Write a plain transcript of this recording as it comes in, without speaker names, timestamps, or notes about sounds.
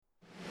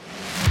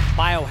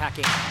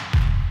biohacking,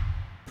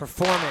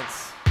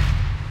 performance,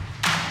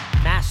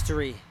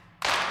 mastery,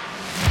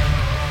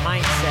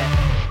 mindset.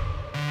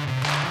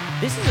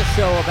 This is a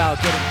show about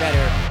getting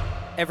better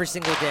every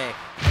single day.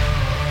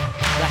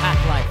 The Hack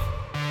Life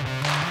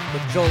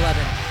with Joel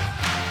Levin.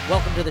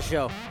 Welcome to the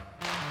show.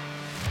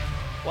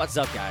 What's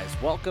up, guys?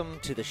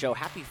 Welcome to the show.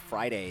 Happy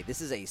Friday.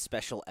 This is a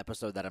special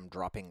episode that I'm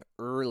dropping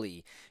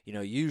early. You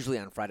know, usually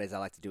on Fridays I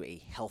like to do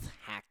a Health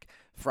Hack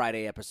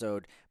Friday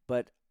episode,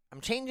 but I'm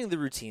changing the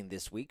routine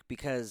this week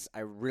because I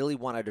really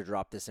wanted to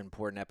drop this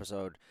important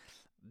episode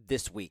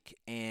this week,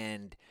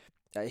 and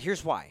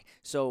here's why.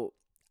 So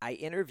I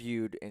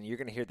interviewed, and you're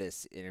going to hear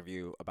this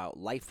interview about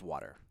Life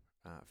Water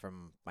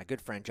from my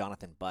good friend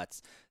Jonathan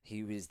Butts.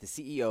 He was the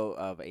CEO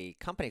of a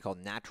company called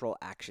Natural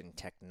Action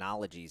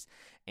Technologies,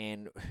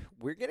 and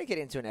we're going to get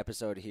into an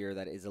episode here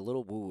that is a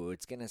little woo-woo.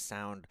 It's going to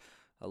sound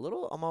a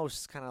little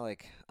almost kind of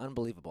like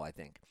unbelievable, I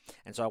think.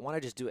 And so I want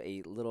to just do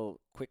a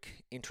little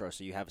quick intro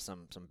so you have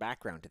some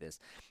background to this.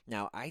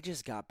 Now, I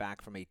just got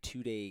back from a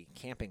 2-day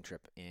camping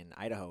trip in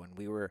Idaho, and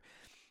we were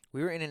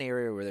in an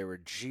area where there were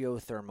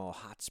geothermal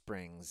hot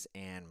springs,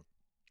 and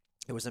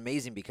it was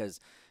amazing because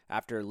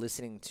after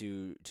listening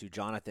to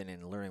Jonathan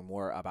and learning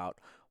more about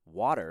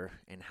water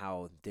and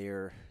how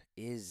there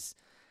is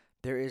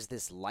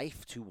this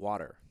life to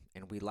water.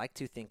 And we like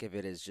to think of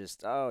it as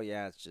just, oh,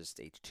 yeah, it's just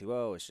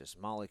H2O, it's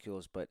just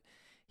molecules. But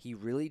he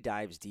really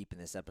dives deep in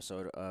this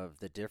episode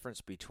of the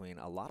difference between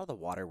a lot of the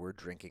water we're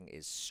drinking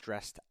is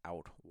stressed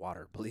out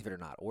water, believe it or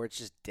not, or it's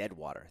just dead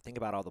water. Think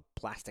about all the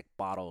plastic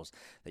bottles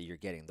that you're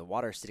getting. The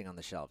water sitting on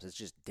the shelves, it's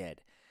just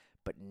dead.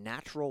 But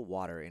natural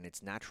water in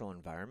its natural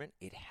environment,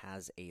 it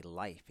has a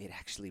life. It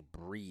actually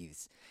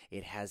breathes.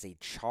 It has a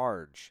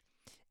charge.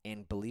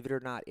 And believe it or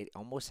not, it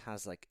almost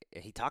has like,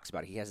 he talks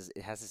about it,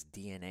 it has this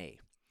DNA.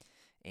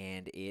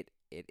 And it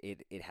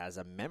has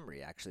a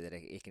memory, actually, that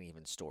it can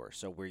even store.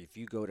 So where if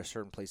you go to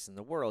certain places in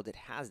the world, it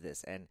has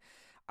this. And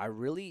I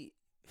really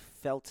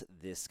felt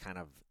this kind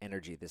of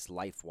energy, this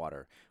life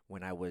water,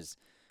 when I was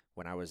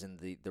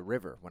in the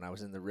river,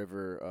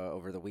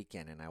 over the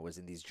weekend, and I was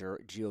in these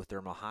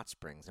geothermal hot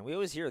springs. And we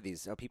always hear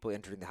these people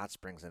entering the hot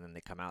springs, and then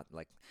they come out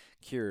like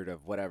cured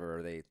of whatever,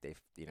 or they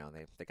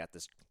got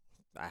this,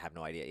 I have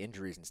no idea,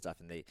 injuries and stuff,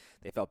 and they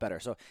felt better.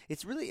 So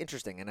it's really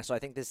interesting, and so I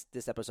think this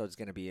episode is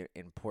going to be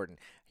important.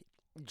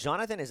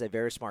 Jonathan is a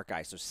very smart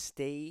guy, so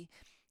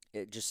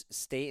just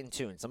stay in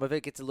tune. Some of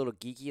it gets a little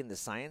geeky in the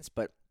science,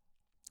 but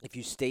if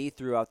you stay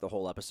throughout the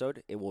whole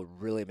episode, it will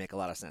really make a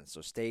lot of sense.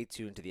 So stay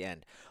tuned to the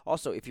end.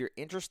 Also, if you're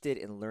interested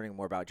in learning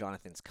more about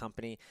Jonathan's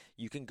company,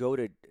 you can go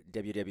to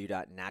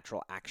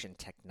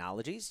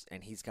www.naturalactiontechnologies,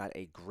 and he's got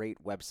a great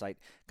website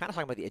kind of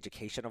talking about the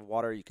education of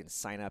water. You can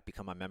sign up,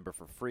 become a member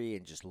for free,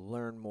 and just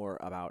learn more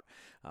about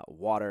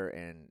water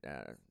and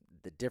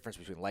the difference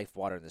between life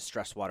water and the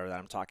stress water that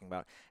I'm talking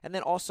about. And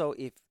then also,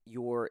 if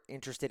you're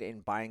interested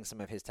in buying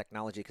some of his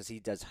technology, because he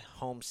does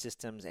home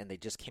systems, and they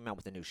just came out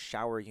with a new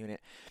shower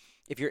unit.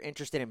 If you're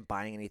interested in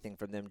buying anything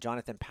from them,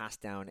 Jonathan passed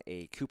down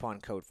a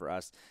coupon code for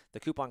us. The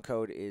coupon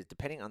code is,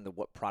 depending on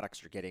what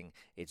products you're getting,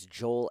 it's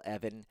Joel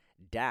Evan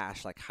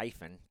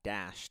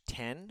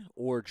 -10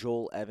 or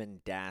Joel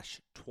Evan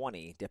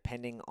 -20,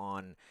 depending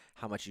on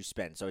how much you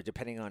spend. So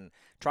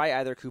try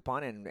either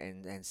coupon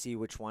and see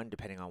which one,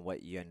 depending on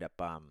what you end up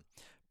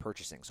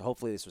purchasing. So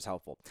hopefully this was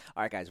helpful.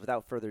 All right, guys,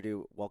 without further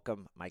ado,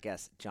 welcome my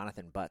guest,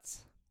 Jonathan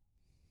Butts.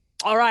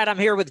 All right, I'm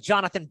here with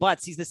Jonathan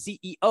Butts. He's the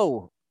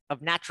CEO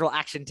of Natural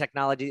Action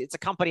Technology. It's a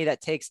company that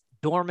takes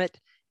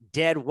dormant,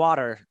 dead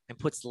water and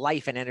puts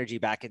life and energy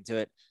back into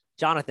it.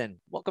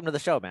 Jonathan, welcome to the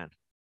show, man.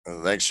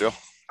 Thanks, Joe.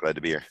 Glad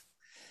to be here.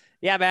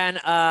 Yeah, man.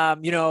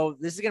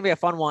 This is going to be a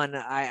fun one.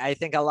 I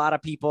think a lot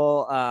of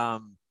people,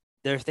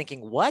 they're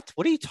thinking, what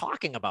are you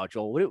talking about,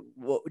 Joel?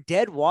 What,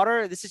 dead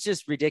water? This is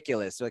just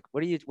ridiculous. Like,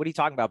 what are you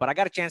talking about? But I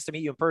got a chance to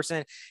meet you in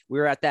person. We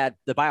were at the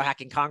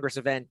Biohacking Congress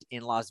event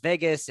in Las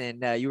Vegas,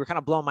 and you were kind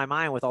of blowing my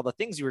mind with all the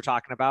things you were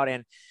talking about.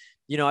 And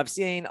I've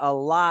seen a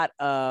lot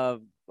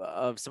of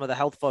some of the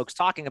health folks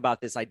talking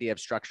about this idea of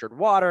structured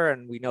water,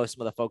 and we know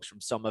some of the folks from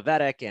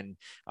Somavedic and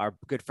our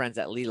good friends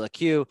at Lila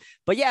Q.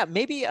 But yeah,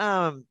 maybe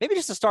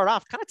just to start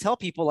off, kind of tell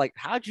people, like,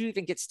 how'd you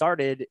even get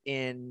started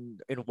in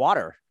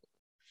water?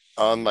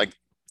 I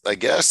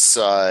guess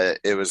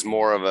it was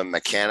more of a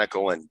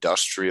mechanical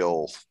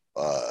industrial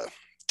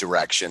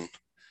direction.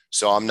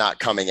 So I'm not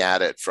coming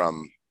at it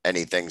from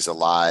anything's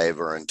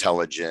alive or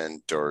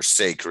intelligent or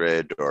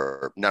sacred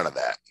or none of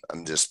that.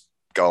 I'm just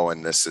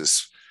going, this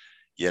is,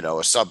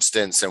 a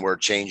substance, and we're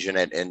changing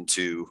it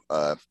into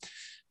a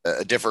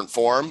different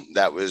form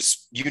that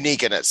was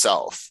unique in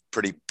itself,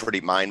 pretty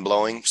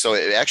mind-blowing. So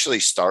it actually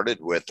started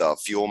with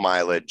fuel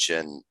mileage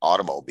and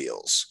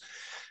automobiles.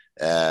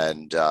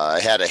 And I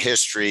had a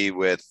history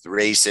with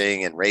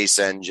racing and race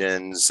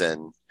engines.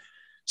 And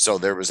so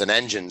there was an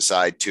engine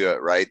side to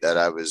it, right, that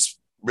I was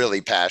really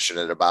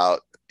passionate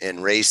about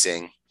in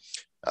racing.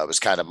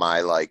 Was kind of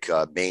my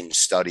main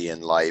study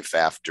in life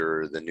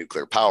after the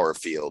nuclear power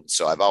field.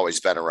 So I've always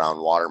been around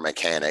water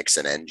mechanics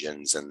and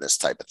engines and this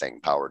type of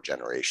thing, power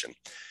generation.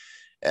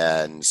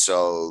 And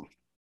so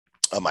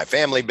my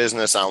family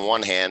business on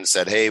one hand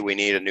said, hey, we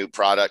need a new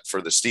product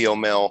for the steel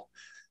mill.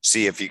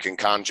 See if you can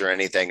conjure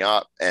anything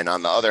up. And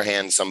on the other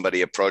hand,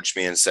 somebody approached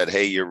me and said,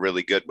 hey, you're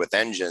really good with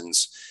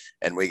engines,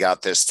 and we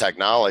got this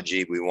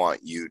technology we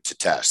want you to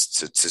test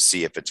to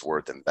see if it's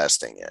worth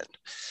investing in.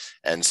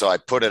 And so I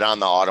put it on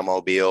the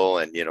automobile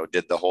and,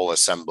 did the whole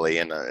assembly.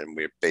 And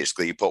we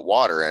basically, you put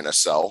water in a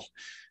cell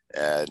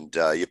and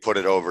you put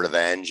it over to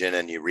the engine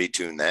and you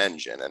retune the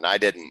engine. And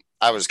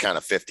I was kind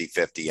of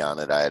 50-50 on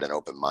it. I had an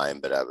open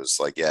mind, but I was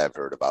like, yeah, I've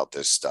heard about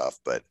this stuff,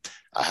 but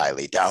I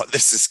highly doubt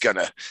this is going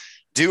to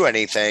do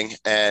anything.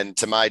 And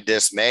to my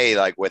dismay,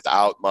 like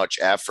without much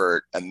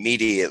effort,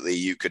 immediately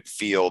you could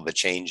feel the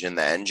change in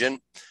the engine.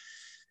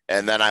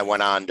 And then I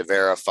went on to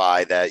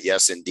verify that,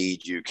 yes,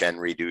 indeed, you can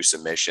reduce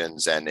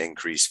emissions and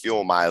increase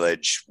fuel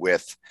mileage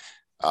with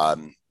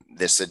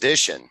this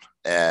addition.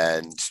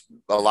 And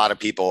a lot of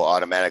people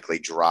automatically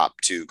drop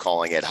to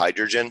calling it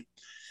hydrogen.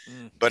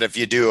 But if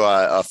you do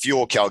a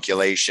fuel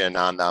calculation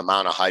on the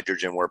amount of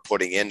hydrogen we're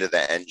putting into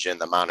the engine,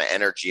 the amount of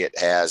energy it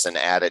has, and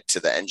add it to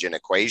the engine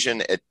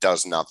equation, it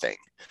does nothing.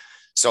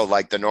 So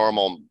like the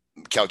normal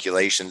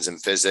calculations in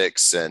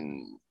physics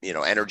and,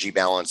 energy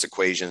balance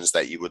equations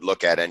that you would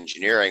look at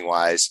engineering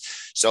wise.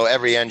 So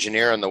every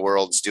engineer in the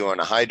world's doing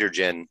a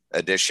hydrogen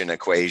addition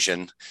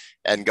equation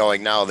and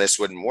going, no, this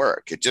wouldn't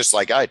work. It just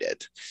like I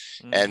did.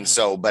 And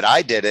so, but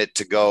I did it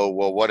to go,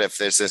 well, what if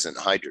this isn't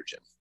hydrogen?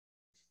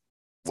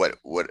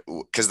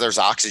 Because there's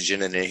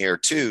oxygen in it here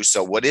too.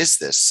 So what is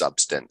this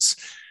substance?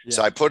 Yeah.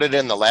 So I put it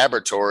in the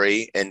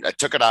laboratory and I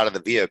took it out of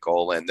the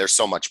vehicle, and there's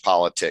so much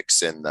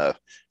politics in the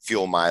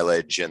fuel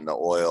mileage and the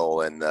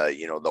oil and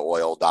the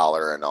oil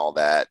dollar and all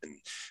that, and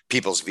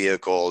people's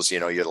vehicles,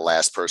 you're the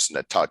last person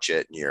to touch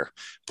it, and you're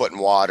putting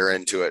water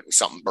into it and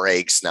something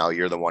breaks. Now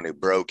you're the one who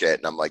broke it.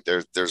 And I'm like,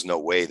 there's no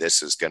way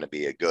this is going to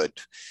be a good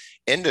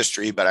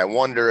industry, but I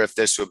wonder if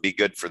this would be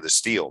good for the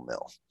steel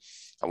mill.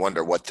 I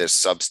wonder what this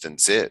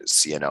substance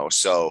is,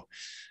 So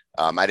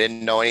I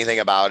didn't know anything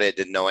about it,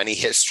 didn't know any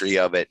history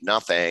of it,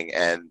 nothing.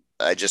 And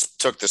I just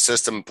took the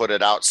system, put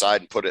it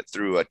outside and put it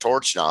through a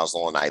torch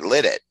nozzle, and I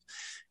lit it.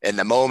 And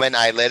the moment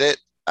I lit it,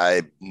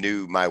 I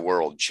knew my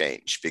world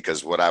changed,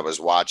 because what I was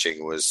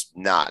watching was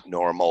not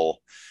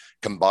normal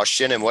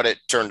combustion. And what it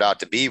turned out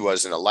to be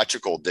was an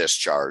electrical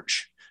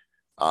discharge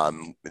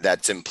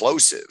that's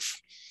implosive.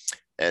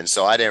 And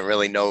so I didn't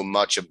really know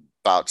much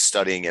about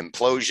studying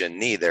implosion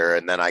neither.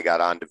 And then I got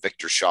on to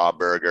Victor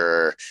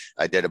Schauberger.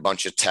 I did a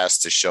bunch of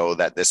tests to show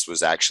that this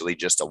was actually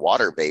just a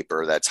water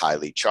vapor that's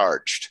highly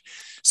charged.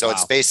 So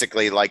It's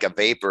basically like a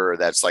vapor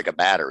that's like a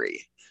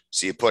battery.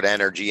 So you put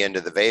energy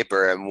into the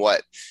vapor, and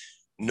what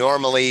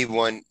normally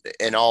when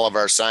in all of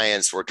our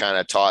science, we're kind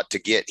of taught to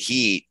get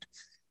heat,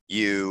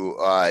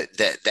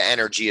 the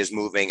energy is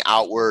moving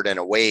outward and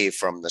away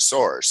from the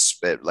source,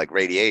 but like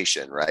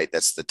radiation, right?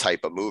 That's the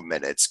type of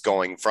movement. It's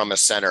going from a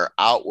center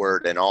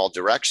outward in all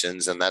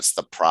directions. And that's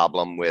the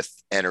problem with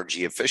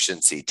energy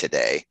efficiency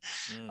today.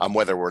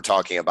 Whether we're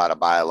talking about a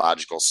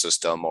biological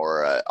system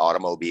or an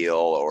automobile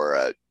or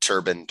a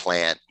turbine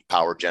plant,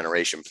 power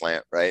generation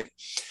plant, right?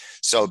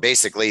 So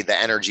basically the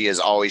energy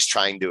is always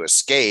trying to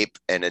escape,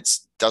 and it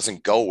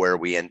doesn't go where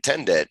we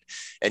intend it.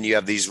 And you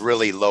have these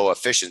really low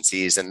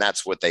efficiencies, and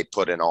that's what they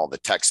put in all the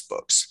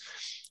textbooks.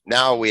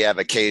 Now we have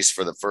a case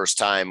for the first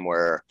time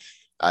where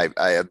I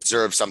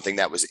observed something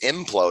that was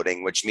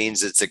imploding, which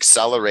means it's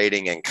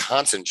accelerating and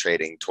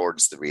concentrating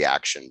towards the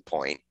reaction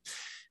point,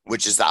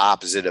 which is the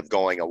opposite of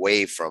going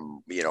away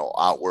from,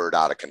 outward,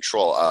 out of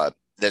control.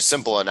 The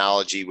simple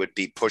analogy would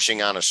be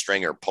pushing on a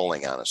string or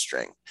pulling on a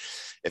string.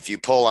 If you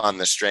pull on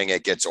the string,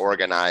 it gets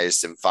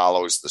organized and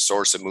follows the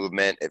source of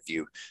movement. If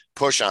you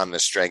push on the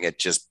string, it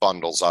just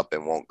bundles up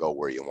and won't go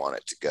where you want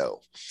it to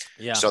go.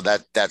 Yeah. So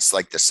that's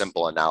like the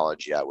simple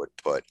analogy I would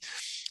put.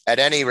 At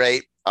any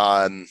rate,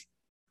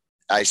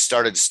 I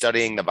started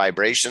studying the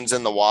vibrations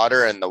in the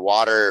water, and the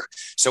water.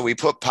 So we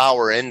put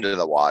power into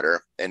the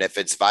water, and if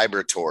it's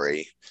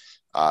vibratory,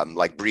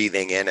 like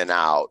breathing in and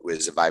out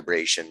was a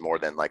vibration more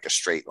than like a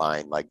straight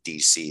line, like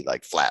DC,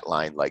 like flat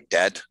line, like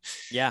dead.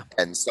 Yeah.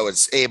 And so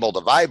it's able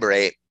to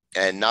vibrate.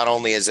 And not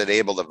only is it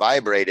able to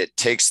vibrate, it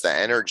takes the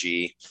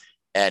energy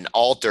and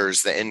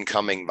alters the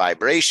incoming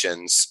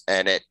vibrations.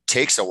 And it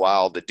takes a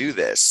while to do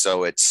this.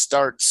 So it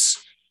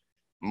starts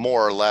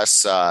more or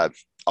less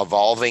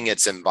evolving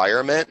its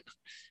environment,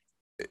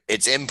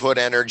 its input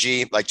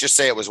energy. Like just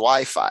say it was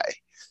Wi-Fi.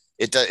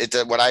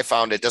 What I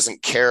found, it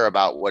doesn't care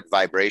about what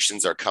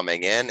vibrations are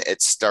coming in.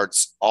 It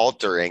starts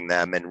altering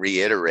them and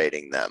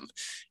reiterating them.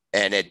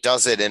 And it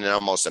does it in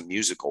almost a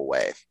musical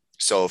way.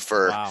 So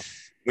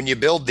when you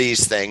build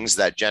these things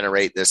that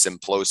generate this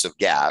implosive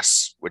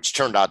gas, which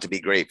turned out to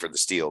be great for the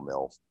steel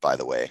mill, by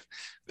the way,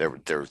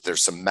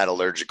 there's some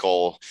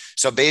metallurgical.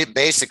 So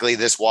basically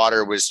this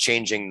water was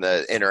changing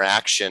the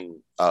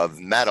interaction of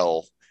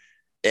metal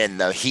in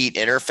the heat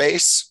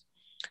interface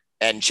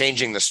and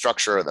changing the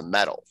structure of the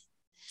metal.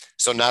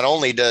 So not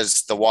only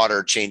does the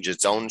water change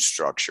its own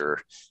structure,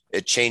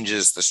 it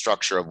changes the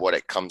structure of what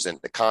it comes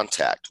into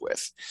contact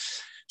with.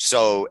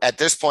 So at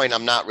this point,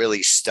 I'm not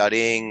really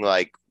studying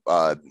like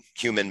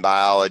human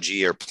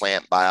biology or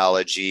plant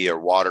biology or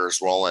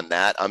water's role in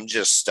that. I'm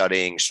just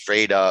studying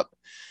straight up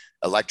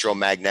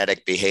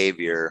electromagnetic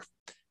behavior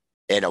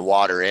in a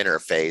water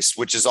interface,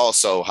 which is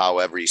also how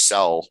every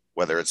cell,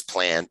 whether it's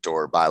plant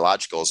or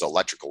biological, is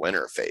electrical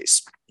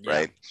interface,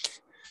 right?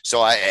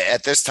 So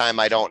at this time,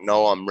 I don't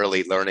know. I'm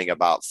really learning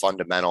about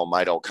fundamental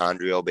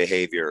mitochondrial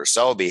behavior or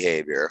cell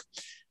behavior.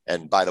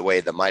 And by the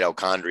way, the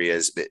mitochondria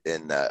is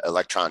in the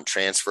electron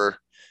transfer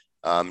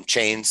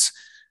channels.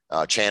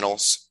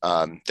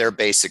 They're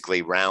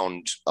basically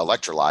round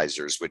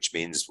electrolyzers, which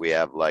means we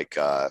have like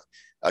a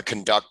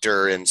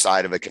conductor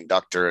inside of a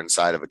conductor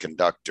inside of a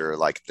conductor,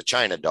 like the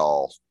China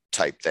doll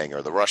type thing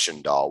or the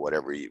Russian doll,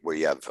 whatever, where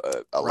you have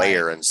a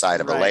layer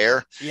inside of a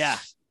layer. Yeah.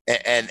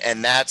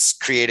 And that's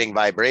creating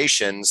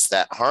vibrations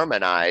that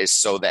harmonize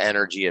so the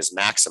energy is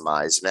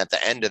maximized. And at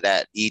the end of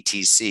that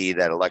ETC,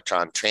 that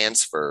electron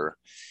transfer,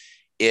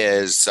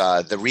 is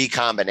the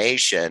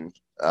recombination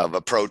of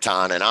a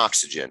proton and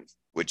oxygen,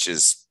 which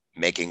is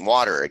making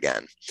water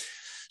again.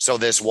 So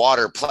this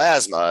water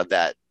plasma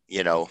that,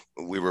 you know,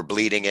 we were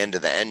bleeding into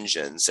the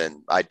engines,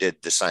 and I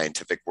did the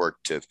scientific work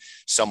to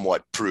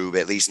somewhat prove,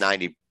 at least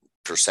 90%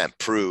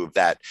 prove,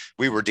 that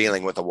we were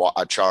dealing with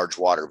a charged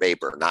water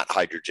vapor, not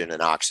hydrogen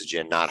and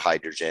oxygen, not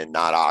hydrogen,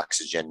 not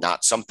oxygen,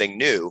 not something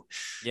new,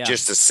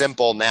 just a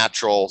simple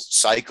natural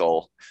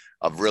cycle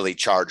of really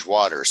charged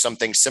water,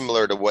 something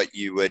similar to what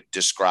you would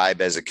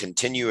describe as a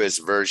continuous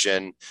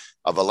version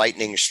of a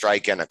lightning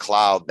strike in a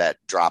cloud that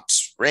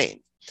drops rain,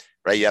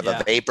 right? You have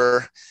a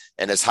vapor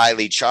and it's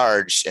highly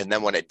charged, and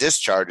then when it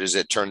discharges,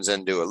 it turns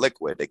into a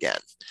liquid again.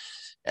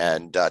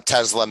 And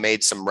Tesla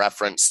made some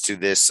reference to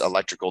this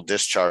electrical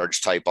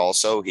discharge type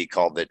also. He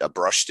called it a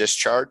brush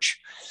discharge.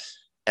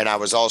 And I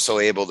was also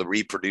able to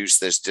reproduce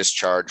this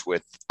discharge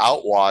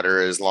without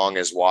water as long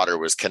as water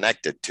was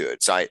connected to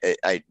it. So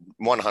I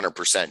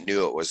 100%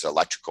 knew it was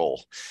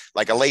electrical,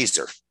 like a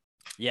laser.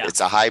 Yeah. It's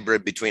a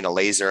hybrid between a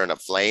laser and a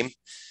flame.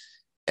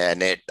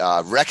 And it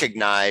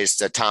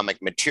recognized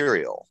atomic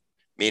material,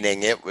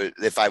 meaning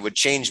if I would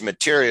change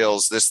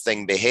materials, this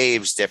thing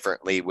behaves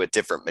differently with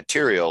different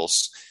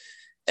materials.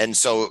 And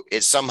so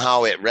it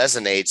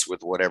resonates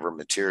with whatever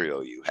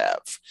material you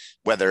have,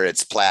 whether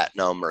it's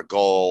platinum or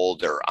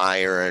gold or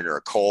iron or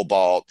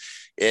cobalt.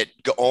 It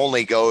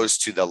only goes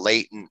to the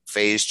latent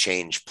phase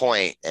change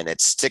point and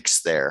it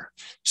sticks there.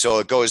 So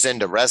it goes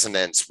into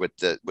resonance with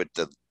the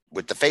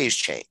phase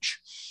change,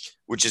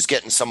 which is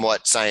getting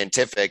somewhat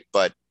scientific,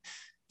 but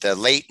the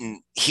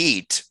latent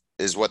heat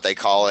is what they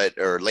call it,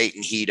 or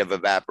latent heat of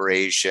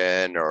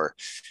evaporation or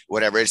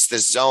whatever. It's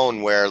this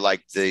zone where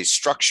like the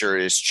structure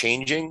is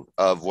changing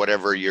of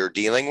whatever you're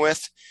dealing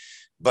with,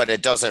 but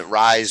it doesn't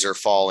rise or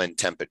fall in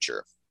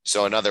temperature.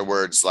 So in other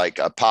words, like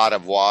a pot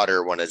of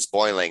water when it's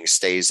boiling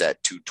stays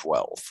at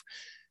 212.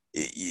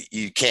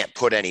 You can't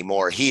put any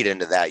more heat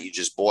into that. You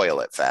just boil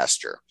it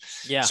faster.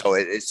 Yeah. So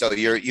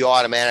you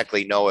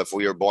automatically know if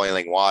we are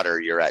boiling water,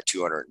 you're at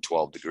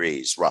 212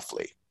 degrees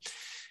roughly.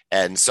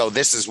 And so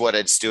this is what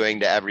it's doing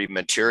to every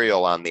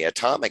material on the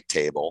atomic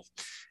table.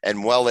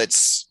 And while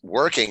it's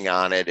working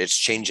on it, it's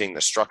changing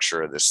the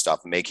structure of this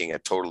stuff, making a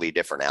totally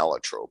different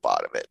allotrope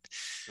out of it.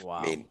 Wow.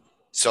 I mean,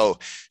 so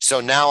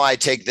now I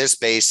take this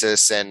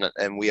basis and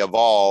we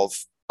evolve.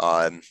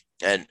 I'll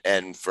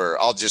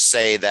just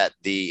say that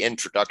the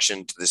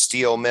introduction to the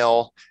steel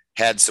mill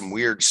had some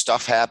weird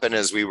stuff happen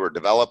as we were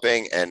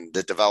developing, and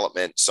the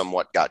development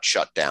somewhat got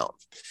shut down.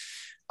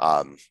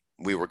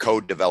 We were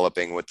code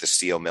developing with the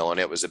steel mill, and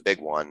it was a big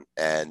one.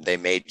 And they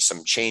made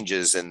some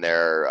changes in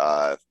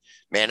their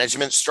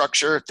management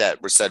structure that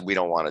said, we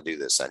don't want to do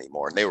this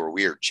anymore. And they were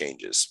weird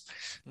changes.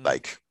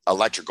 Like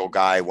electrical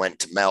guy went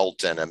to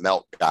melt and a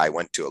melt guy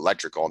went to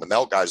electrical. And the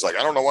melt guy's like,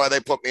 I don't know why they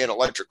put me in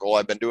electrical.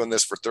 I've been doing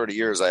this for 30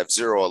 years. I have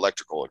zero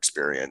electrical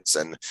experience.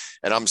 And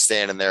I'm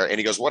standing there and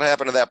he goes, what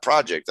happened to that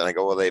project? And I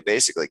go, well, they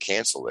basically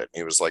canceled it. And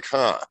he was like,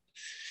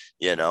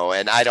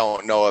 and I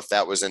don't know if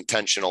that was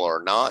intentional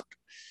or not.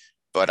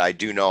 But I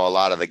do know a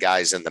lot of the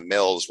guys in the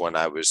mills, when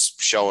I was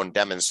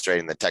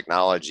demonstrating the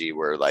technology,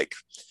 were like,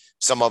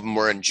 some of them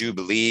were in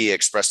Jubilee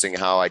expressing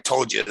how I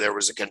told you there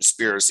was a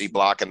conspiracy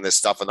blocking this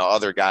stuff. And the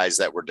other guys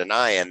that were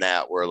denying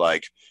that were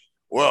like,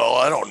 well,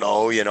 I don't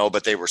know,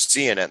 but they were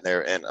seeing it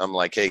there. And I'm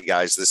like, hey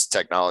guys, this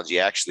technology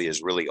actually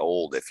is really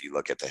old if you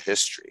look at the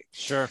history.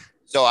 Sure.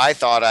 So I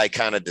thought I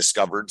kind of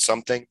discovered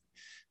something,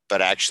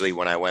 but actually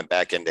when I went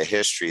back into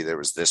history, there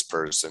was this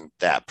person,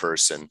 that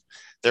person.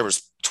 There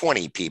was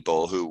 20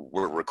 people who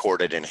were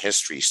recorded in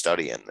history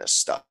studying this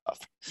stuff.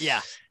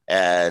 Yeah.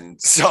 And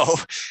so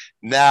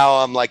now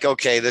I'm like,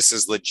 okay, this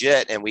is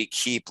legit. And we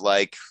keep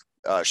like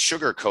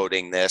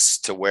sugarcoating this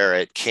to where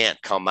it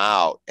can't come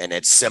out. And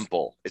it's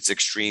simple. It's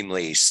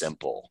extremely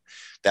simple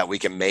that we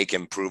can make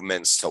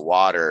improvements to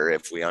water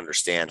if we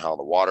understand how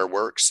the water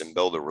works and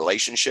build a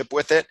relationship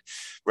with it,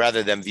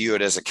 rather than view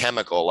it as a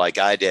chemical like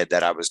I did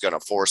that I was going to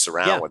force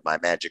around with my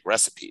magic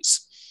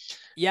recipes.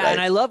 Yeah, and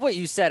right? I love what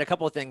you said. A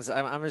couple of things.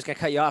 I'm just gonna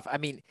cut you off. I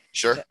mean,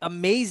 Sure.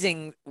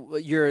 amazing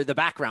the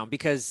background,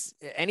 because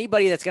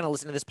anybody that's gonna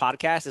listen to this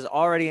podcast is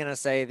already gonna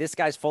say this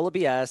guy's full of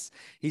BS.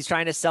 He's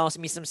trying to sell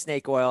me some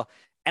snake oil.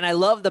 And I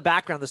love the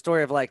background, the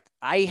story of like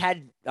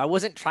I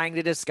wasn't trying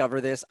to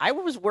discover this. I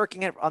was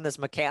working on this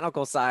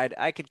mechanical side.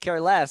 I could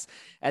care less.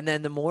 And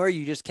then the more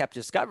you just kept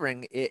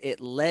discovering, it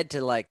led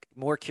to like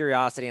more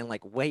curiosity and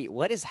like, wait,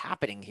 what is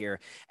happening here?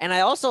 And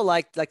I also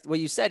like what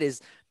you said is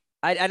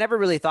I never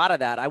really thought of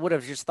that. I would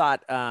have just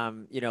thought,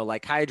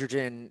 like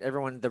hydrogen,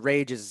 everyone, the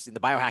rage is in the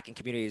biohacking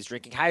community is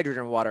drinking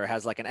hydrogen water,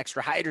 has like an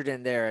extra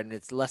hydrogen there and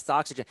it's less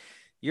oxygen.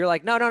 You're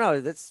like, no, no,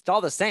 no, that's all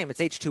the same. It's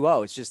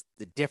H2O. It's just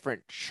the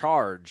different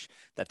charge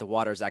that the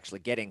water is actually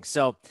getting.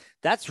 So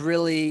that's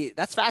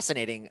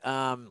fascinating.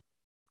 And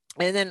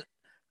then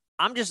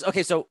I'm just,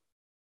 okay. So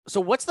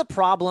what's the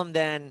problem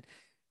then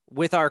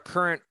with our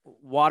current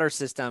water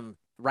system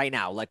right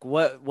now? Like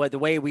what the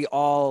way we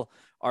all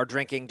are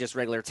drinking just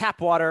regular tap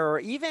water, or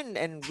even,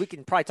 and we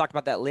can probably talk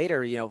about that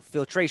later,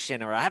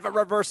 filtration, or I have a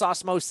reverse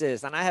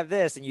osmosis and I have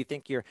this, and you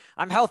think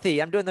I'm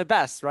healthy, I'm doing the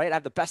best, right? I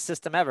have the best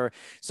system ever.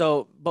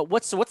 So, but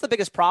what's the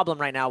biggest problem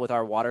right now with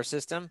our water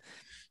system?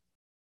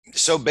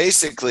 So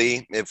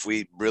basically, if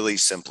we really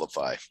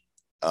simplify,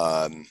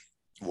 um,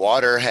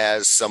 water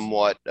has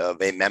somewhat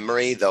of a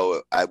memory,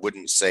 though I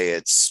wouldn't say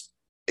it's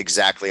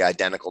exactly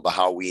identical to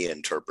how we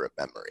interpret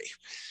memory.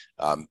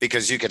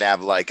 Because you could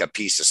have like a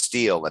piece of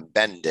steel and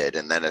bend it,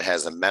 and then it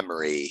has a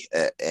memory.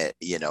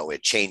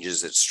 It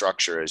changes its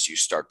structure as you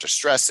start to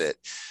stress it.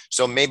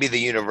 So maybe the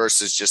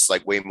universe is just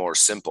like way more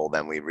simple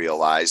than we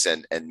realize,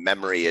 and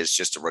memory is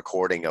just a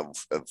recording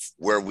of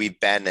where we've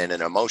been in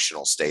an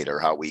emotional state or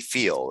how we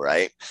feel,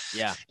 right?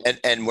 Yeah.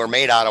 And we're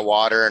made out of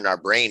water, and our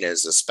brain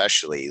is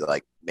especially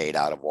like made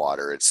out of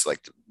water. It's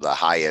like the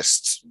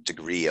highest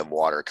degree of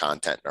water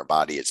content in our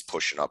body. It's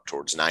pushing up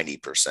towards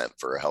 90%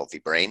 for a healthy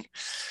brain.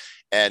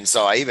 And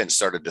so I even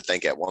started to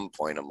think at one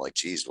point, I'm like,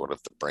 geez, what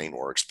if the brain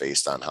works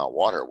based on how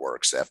water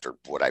works? After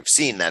what I've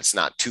seen, that's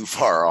not too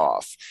far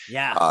off.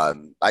 Yeah.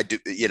 I do,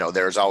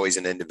 there's always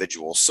an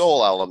individual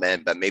soul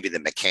element, but maybe the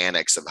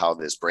mechanics of how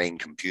this brain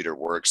computer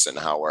works and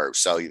how our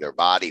cellular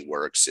body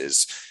works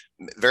is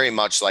very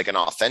much like an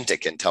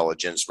authentic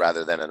intelligence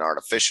rather than an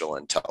artificial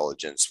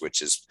intelligence,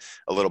 which is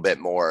a little bit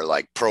more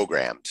like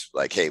programmed,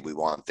 like, hey, we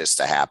want this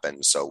to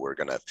happen, so we're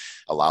going to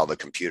allow the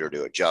computer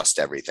to adjust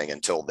everything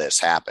until this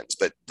happens.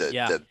 But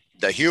Yeah.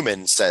 the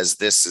human says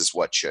this is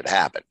what should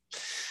happen,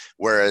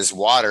 whereas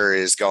water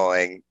is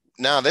going,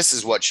 no, this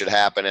is what should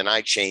happen, and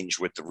I change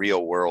with the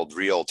real world,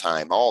 real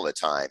time, all the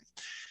time.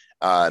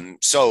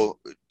 So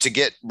to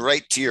get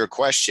right to your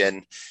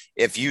question,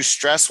 if you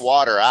stress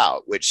water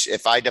out, which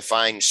if I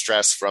define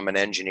stress from an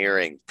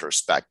engineering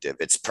perspective,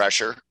 it's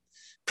pressure.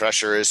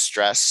 Pressure is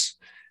stress,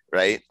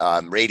 right?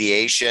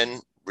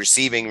 Radiation,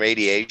 receiving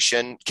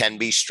radiation can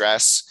be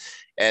stress.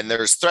 And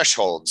there's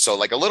thresholds. So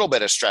like a little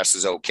bit of stress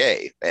is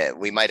okay.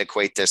 We might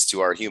equate this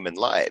to our human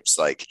lives.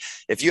 Like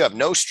if you have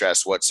no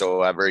stress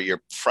whatsoever,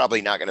 you're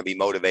probably not going to be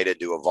motivated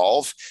to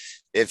evolve.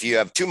 If you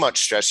have too much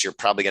stress, you're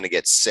probably going to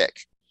get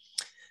sick.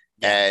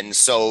 Yeah. And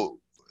so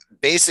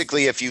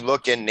basically, if you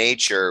look in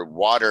nature,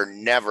 water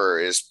never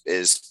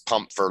is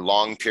pumped for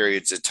long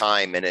periods of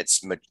time in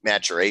its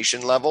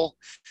maturation level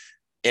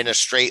in a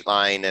straight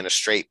line in a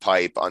straight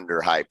pipe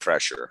under high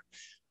pressure.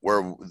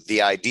 Where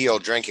the ideal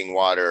drinking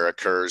water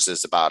occurs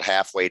is about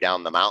halfway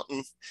down the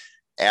mountain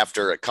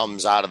after it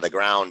comes out of the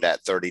ground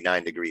at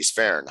 39 degrees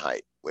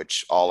Fahrenheit,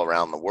 which all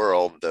around the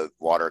world, the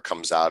water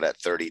comes out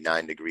at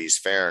 39 degrees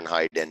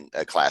Fahrenheit in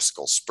a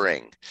classical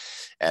spring.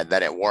 And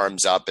then it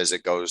warms up as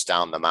it goes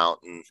down the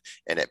mountain,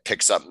 and it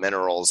picks up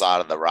minerals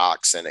out of the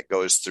rocks, and it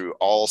goes through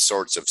all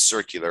sorts of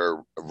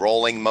circular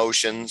rolling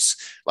motions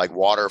like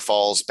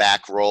waterfalls,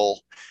 back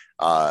roll.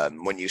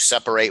 When you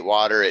separate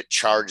water, it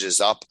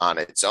charges up on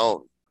its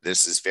own.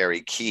 This is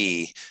very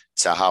key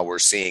to how we're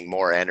seeing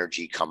more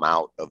energy come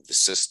out of the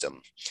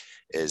system.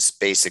 Is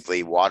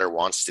basically water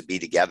wants to be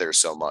together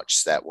so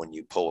much that when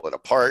you pull it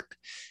apart,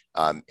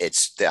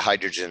 it's the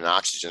hydrogen and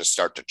oxygen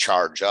start to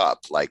charge up,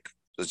 like,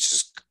 let's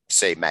just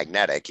say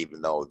magnetic,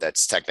 even though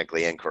that's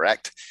technically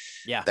incorrect.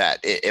 Yeah.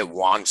 That it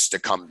wants to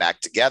come back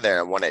together,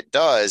 and when it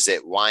does,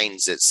 it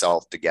winds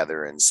itself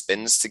together and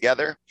spins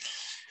together.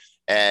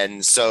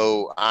 And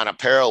so on a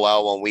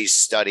parallel, when we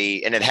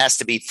study, and it has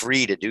to be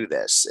free to do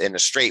this in a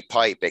straight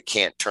pipe, it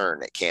can't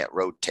turn, it can't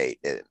rotate.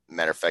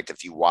 Matter of fact,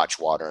 if you watch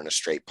water in a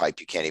straight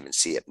pipe, you can't even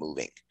see it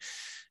moving.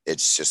 It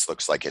just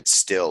looks like it's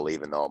still,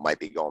 even though it might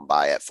be going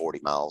by at 40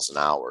 miles an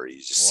hour. You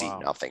just see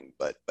nothing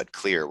but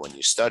clear when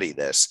you study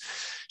this.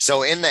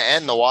 So in the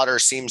end, the water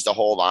seems to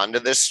hold on to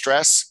this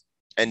stress,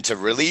 and to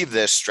relieve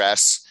this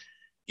stress,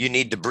 you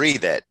need to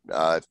breathe it,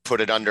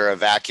 put it under a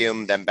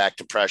vacuum, then back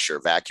to pressure,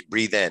 vacuum,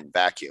 breathe in,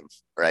 vacuum,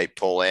 right?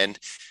 Pull in,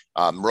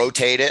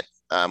 rotate it,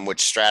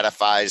 which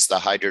stratifies the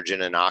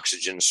hydrogen and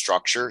oxygen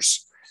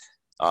structures,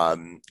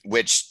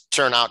 which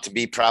turn out to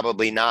be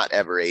probably not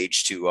ever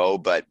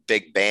H2O, but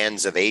big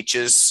bands of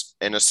H's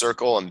in a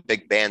circle and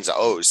big bands of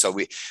O's. So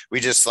we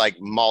just like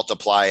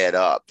multiply it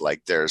up.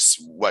 Like there's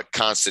what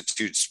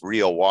constitutes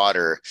real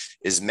water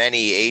is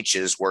many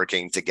H's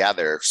working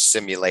together.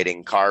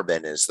 Simulating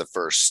carbon is the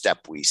first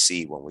step we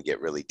see when we get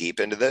really deep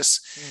into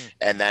this.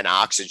 And then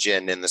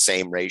oxygen in the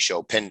same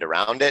ratio pinned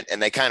around it.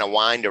 And they kind of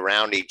wind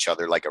around each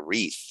other like a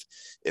wreath.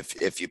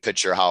 If you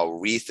picture how a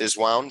wreath is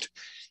wound.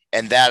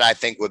 And that I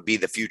think would be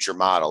the future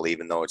model,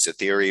 even though it's a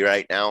theory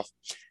right now.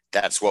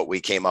 That's what we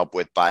came up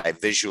with by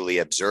visually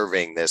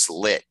observing this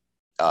lit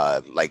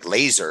like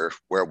laser,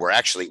 where we're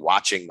actually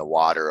watching the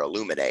water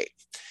illuminate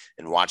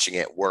and watching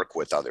it work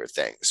with other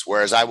things.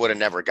 Whereas I would have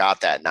never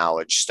got that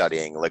knowledge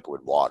studying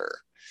liquid water.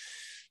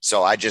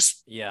 So I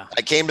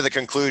came to the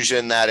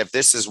conclusion that if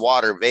this is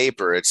water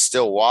vapor, it's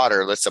still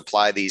water. Let's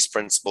apply these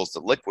principles to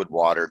liquid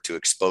water to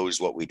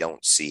expose what we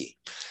don't see.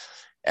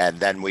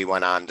 And then we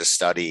went on to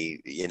study,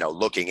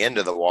 looking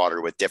into the water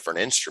with different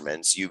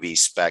instruments. UV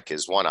spec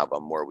is one of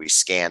them, where we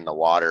scan the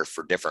water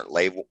for different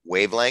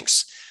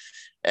wavelengths.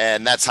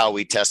 And that's how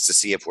we test to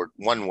see if we're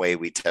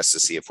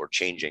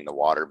changing the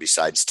water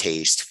besides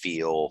taste,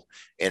 feel,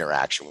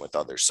 interaction with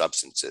other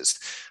substances.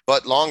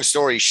 But long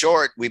story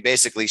short, we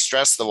basically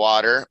stress the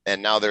water,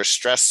 and now there's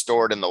stress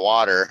stored in the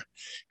water,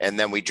 and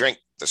then we drink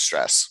the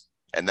stress.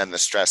 And then the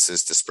stress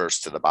is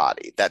dispersed to the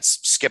body. That's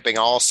skipping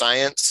all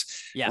science.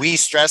 Yeah. We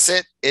stress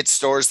it, it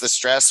stores the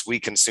stress, we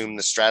consume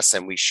the stress,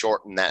 and we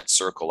shorten that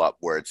circle up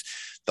where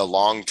the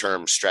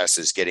long-term stress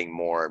is getting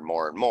more and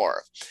more and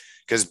more.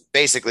 Because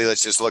basically,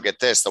 let's just look at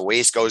this. The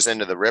waste goes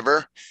into the river.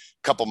 A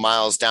couple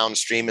miles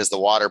downstream is the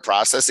water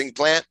processing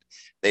plant.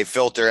 They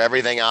filter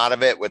everything out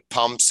of it with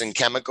pumps and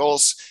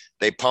chemicals.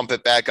 They pump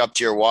it back up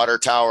to your water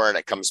tower, and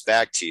it comes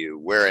back to you.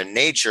 Where in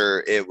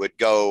nature, it would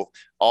go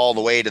all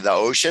the way to the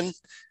ocean,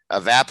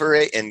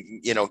 evaporate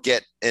and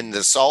get in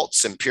the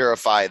salts and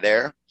purify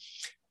there,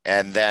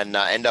 and then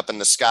end up in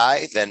the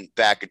sky, then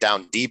back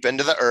down deep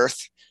into the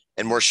earth.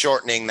 And we're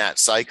shortening that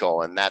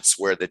cycle, and that's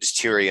where the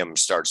deuterium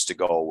starts to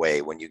go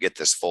away when you get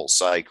this full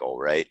cycle,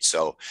 right?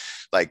 So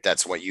like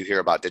that's what you hear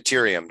about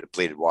deuterium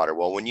depleted water.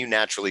 Well, when you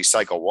naturally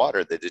cycle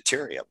water, the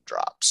deuterium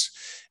drops.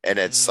 And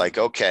it's like,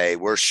 okay,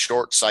 we're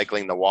short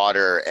cycling the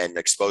water and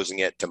exposing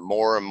it to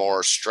more and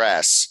more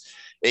stress.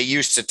 It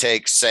used to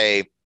take,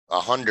 say,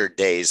 100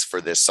 days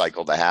for this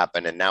cycle to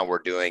happen, and now we're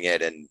doing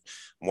it in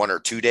 1 or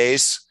 2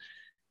 days,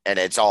 and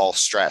it's all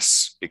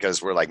stress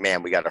because we're like,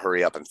 man, we got to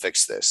hurry up and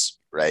fix this,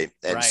 right?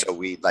 And so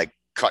we like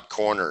cut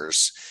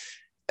corners,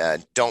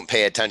 don't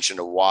pay attention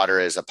to water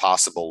as a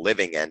possible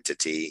living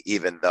entity,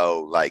 even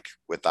though like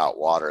without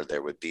water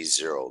there would be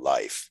zero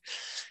life.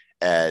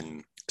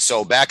 And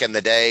so back in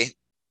the day,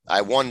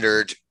 I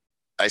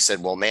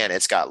said, well, man,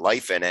 it's got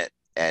life in it,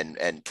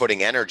 and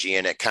putting energy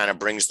in it kind of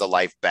brings the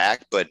life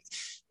back, but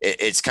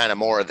it's kind of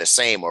more of the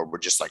same, where we're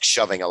just like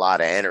shoving a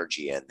lot of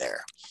energy in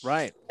there.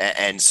 Right.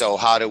 And so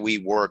how do we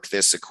work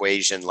this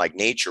equation like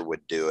nature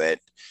would do it?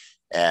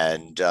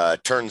 And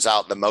turns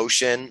out the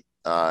motion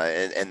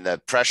and the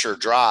pressure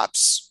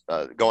drops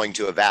going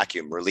to a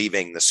vacuum,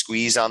 relieving the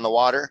squeeze on the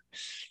water.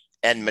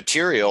 And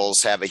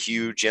materials have a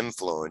huge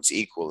influence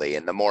equally.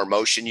 And the more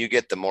motion you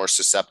get, the more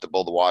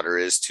susceptible the water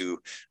is to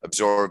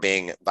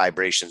absorbing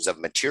vibrations of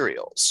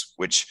materials,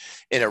 which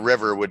in a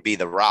river would be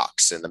the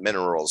rocks and the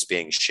minerals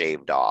being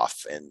shaved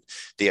off, and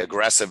the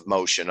aggressive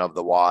motion of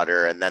the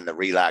water, and then the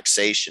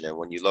relaxation. And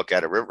when you look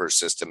at a river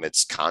system,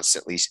 it's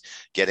constantly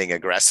getting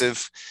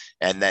aggressive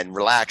and then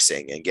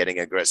relaxing and getting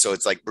aggressive. So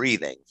it's like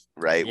breathing,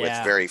 right? Yeah.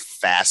 With very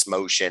fast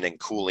motion and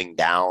cooling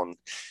down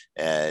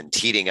and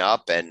heating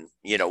up. And,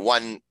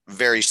 one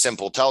very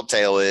simple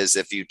telltale is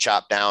if you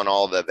chop down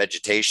all the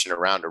vegetation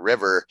around a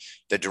river,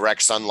 the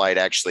direct sunlight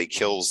actually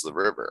kills the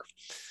river.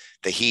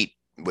 The heat,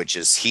 which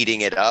is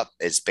heating it up,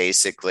 is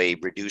basically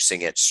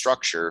reducing its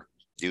structure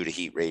due to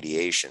heat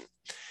radiation.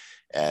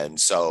 And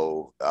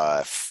so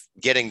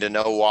getting to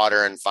know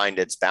water and find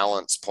its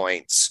balance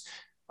points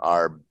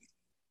are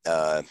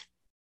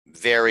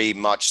very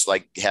much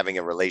like having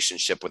a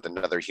relationship with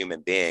another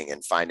human being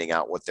and finding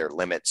out what their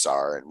limits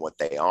are and what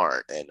they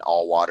aren't. And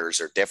all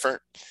waters are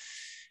different.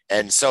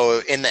 And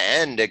so in the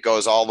end, it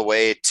goes all the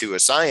way to a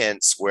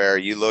science where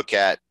you look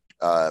at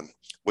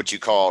what you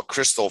call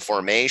crystal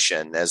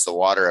formation as the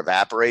water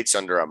evaporates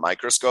under a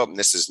microscope. And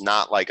this is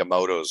not like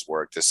Emoto's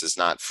work. This is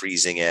not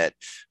freezing it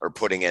or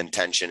putting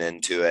intention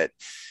into it.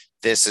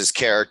 This is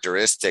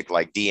characteristic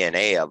like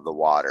DNA of the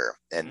water.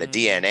 And the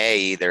DNA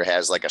either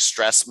has like a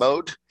stress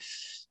mode,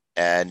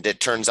 and it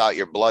turns out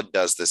your blood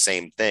does the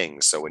same thing.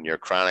 So when you're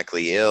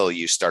chronically ill,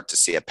 you start to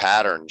see a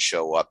pattern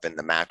show up in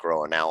the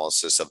macro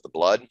analysis of the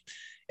blood.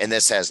 And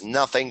this has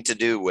nothing to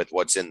do with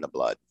what's in the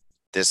blood.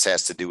 This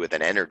has to do with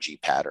an energy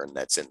pattern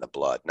that's in the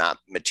blood, not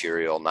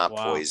material, not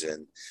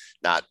poison,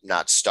 not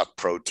stuck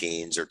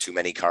proteins or too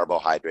many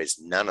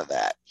carbohydrates, none of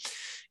that.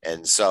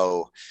 And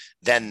so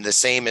then the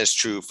same is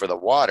true for the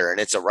water, and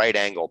it's a right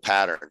angle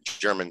pattern.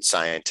 German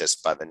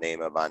scientist by the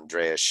name of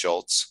Andreas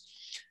Schultz.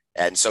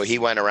 And so he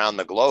went around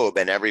the globe,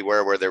 and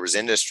everywhere where there was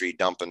industry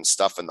dumping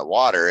stuff in the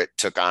water, it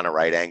took on a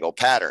right angle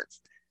pattern.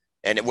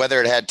 And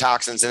whether it had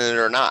toxins in it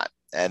or not,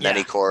 And then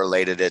he Yeah.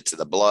 correlated it to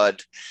the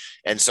blood.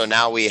 And so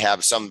now we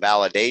have some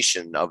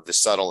validation of the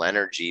subtle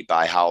energy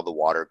by how the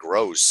water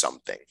grows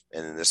something.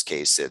 And in this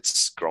case,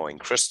 it's growing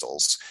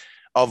crystals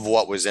of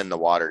what was in the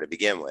water to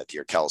begin with.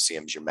 Your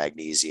calciums, your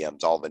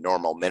magnesiums, all the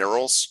normal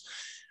minerals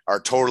are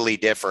totally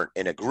different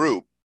in a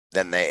group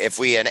than they, if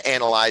we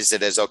analyzed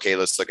it as, okay,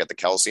 let's look at the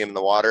calcium in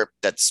the water,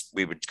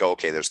 we would go,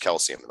 okay, there's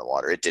calcium in the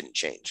water. It didn't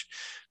change.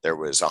 There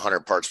was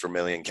 100 parts per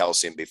million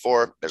calcium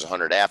before, there's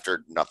 100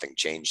 after, nothing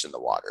changed in the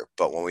water.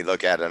 But when we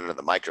look at it under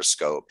the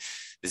microscope,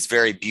 these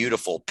very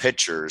beautiful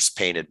pictures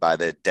painted by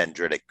the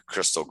dendritic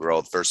crystal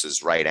growth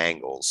versus right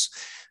angles.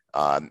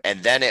 And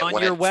then it On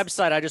went your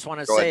website, I just want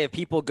to go ahead. say, if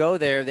people go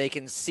there, they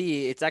can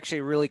see, it's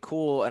actually really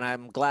cool. And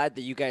I'm glad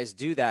that you guys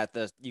do that.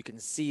 You can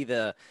see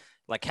the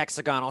like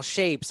hexagonal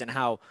shapes and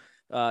how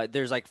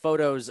there's like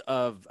photos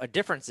of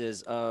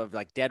differences of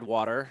like dead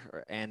water.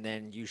 And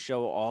then you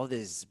show all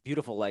these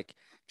beautiful, like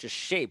just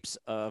shapes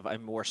of a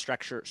more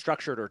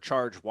structured or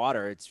charged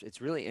water. It's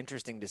really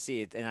interesting to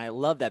see it. And I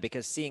love that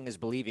because seeing is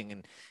believing,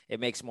 and it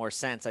makes more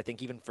sense. I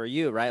think even for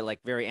you, right? Like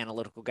very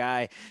analytical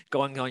guy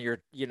going on your,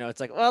 it's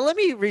like, well, let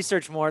me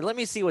research more. Let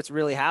me see what's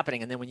really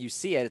happening. And then when you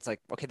see it, it's like,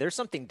 okay, there's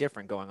something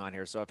different going on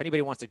here. So if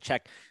anybody wants to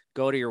check,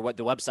 go to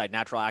the website,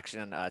 Natural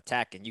Action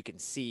Tech, and you can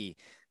see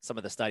some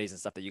of the studies and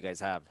stuff that you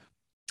guys have.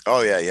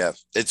 Oh yeah.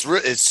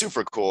 It's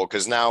super cool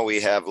because now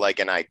we have like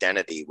an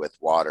identity with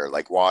water,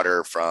 like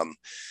water from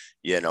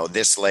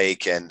this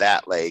lake and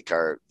that lake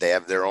they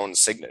have their own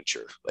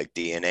signature, like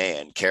DNA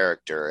and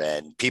character,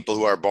 and people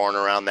who are born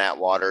around that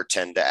water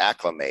tend to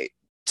acclimate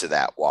to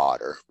that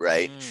water,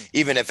 right?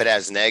 Even if it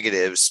has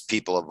negatives,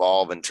 people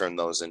evolve and turn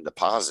those into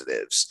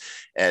positives.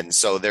 And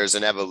so there's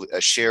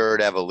a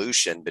shared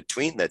evolution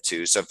between the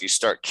two. So if you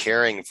start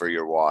caring for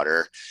your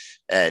water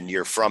and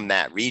you're from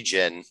that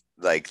region,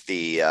 like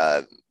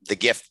the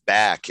gift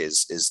back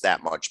is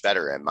that much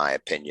better, in my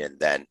opinion,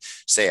 than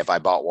say if I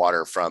bought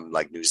water from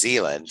like New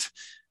Zealand.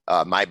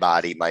 My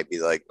body might be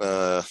like,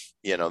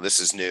 this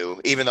is new.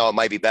 Even though it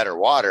might be better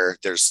water,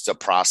 there's the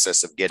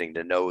process of getting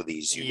to know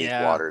these unique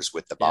waters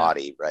with the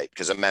body, right?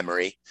 Because of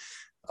memory,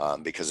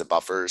 because of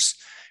buffers.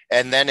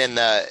 And then in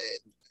the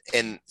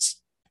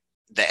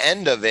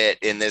end of it,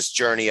 in this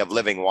journey of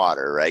living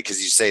water, right?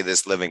 Because you say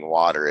this living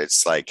water,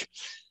 it's like,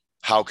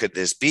 how could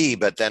this be?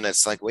 But then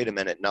it's like, wait a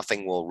minute,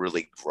 nothing will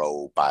really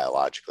grow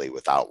biologically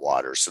without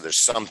water. So there's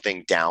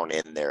something down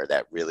in there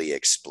that really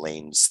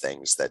explains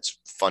things that's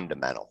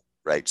fundamental,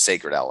 right?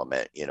 Sacred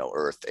element,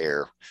 earth,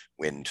 air,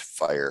 wind,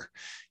 fire,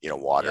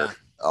 water,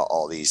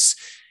 all these.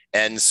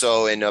 And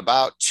so in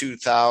about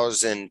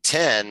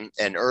 2010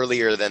 and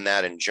earlier than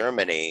that in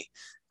Germany,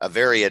 a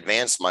very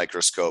advanced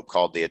microscope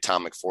called the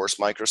atomic force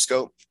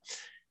microscope.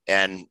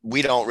 And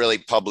we don't really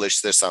publish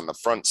this on the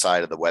front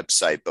side of the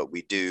website, but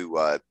we do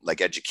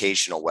like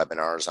educational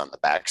webinars on the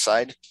back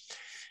side.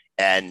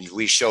 And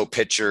we show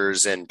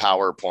pictures and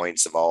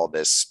PowerPoints of all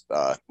this,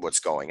 what's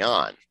going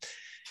on.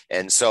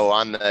 And so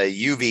on the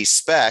UV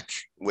spec,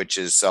 which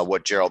is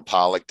what Gerald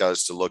Pollack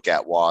does to look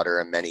at water,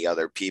 and many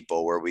other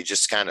people, where we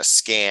just kind of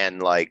scan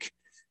like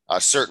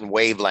certain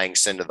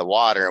wavelengths into the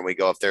water, and we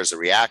go, if there's a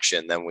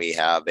reaction, then we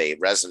have a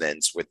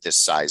resonance with this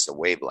size of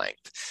wavelength.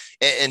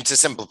 And to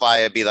simplify,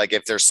 it'd be like,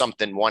 if there's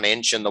something 1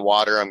 inch in the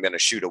water, I'm going to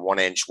shoot a 1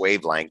 inch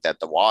wavelength at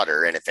the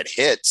water. And if it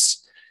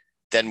hits,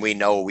 then we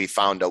know we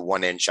found a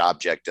 1 inch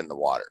object in the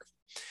water.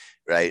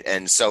 Right.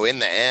 And so in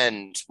the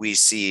end, we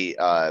see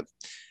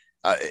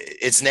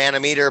it's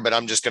nanometer, but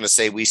I'm just going to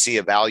say we see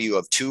a value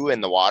of 2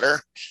 in the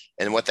water.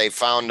 And what they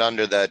found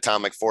under the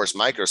atomic force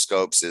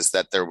microscopes is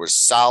that there was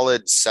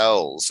solid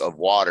cells of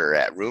water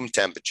at room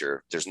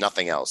temperature. There's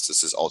nothing else.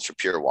 This is ultra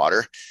pure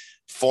water.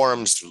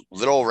 Forms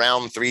little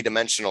round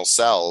 3-dimensional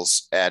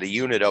cells at a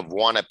unit of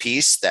 1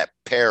 apiece that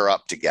pair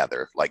up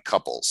together like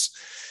couples.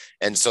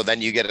 And so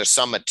then you get a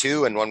sum of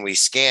 2. And when we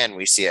scan,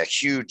 we see a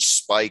huge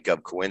spike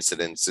of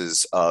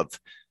coincidences of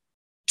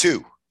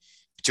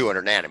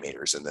 200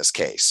 nanometers in this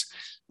case,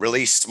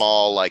 really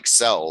small like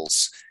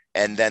cells.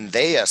 And then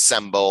they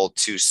assemble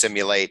to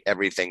simulate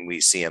everything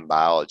we see in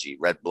biology: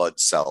 red blood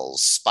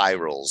cells,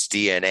 spirals,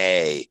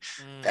 DNA,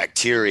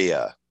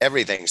 bacteria,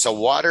 everything. So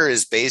water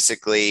is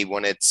basically,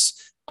 when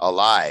it's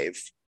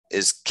alive,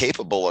 is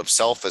capable of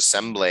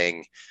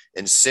self-assembling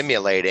and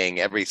simulating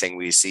everything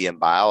we see in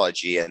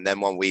biology. And then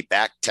when we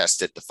back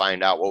test it to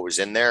find out what was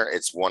in there,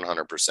 it's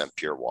 100%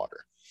 pure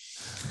water.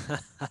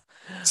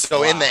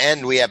 So in the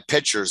end, we have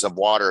pictures of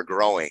water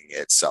growing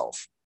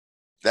itself.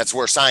 That's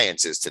where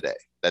science is today.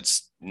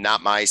 That's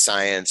not my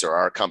science or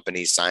our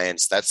company's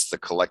science. That's the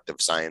collective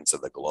science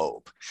of the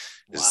globe.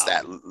 Is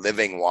that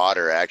living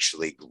water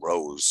actually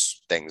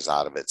grows things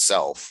out of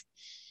itself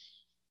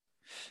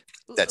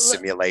that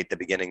simulate the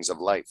beginnings of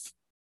life.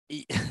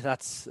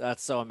 That's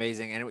so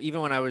amazing. And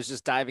even when I was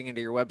just diving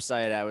into your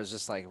website, I was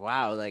just like,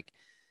 wow, like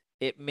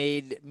it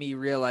made me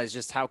realize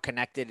just how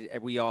connected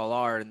we all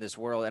are in this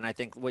world. And I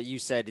think what you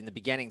said in the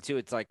beginning too,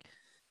 it's like,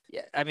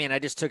 yeah, I mean, I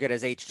just took it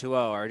as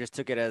H2O, or I just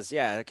took it as,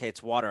 yeah, okay,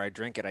 it's water. I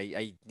drink it.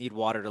 I need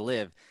water to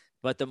live.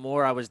 But the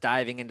more I was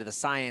diving into the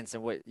science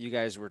and what you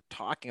guys were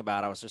talking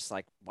about, I was just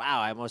like, wow,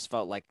 I almost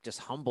felt like just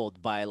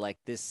humbled by like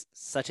this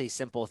such a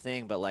simple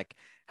thing, but like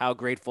how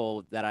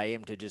grateful that I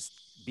am to just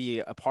be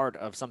a part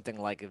of something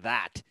like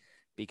that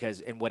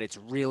because and what it's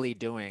really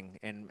doing.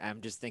 And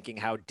I'm just thinking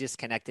how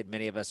disconnected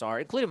many of us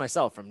are, including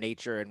myself, from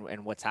nature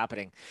and what's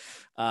happening.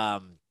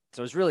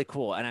 So it's really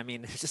cool. And I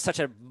mean, it's just such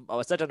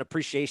an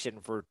appreciation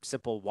for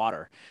simple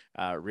water,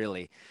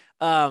 really.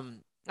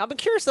 I'm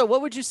curious though,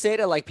 what would you say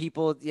to like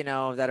people,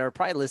 that are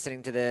probably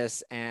listening to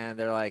this and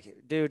they're like,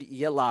 dude,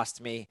 you lost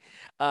me.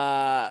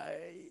 Uh,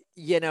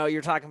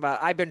 you're talking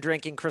about, I've been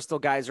drinking Crystal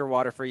Geyser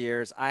water for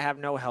years. I have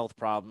no health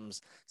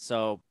problems.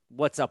 So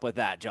what's up with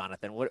that,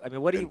 Jonathan?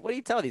 And What do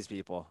you tell these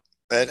people?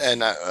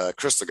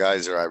 Crystal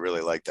Geyser, I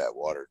really like that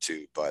water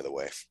too, by the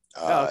way.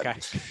 Oh, Uh, okay.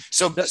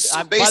 so By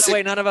the basic,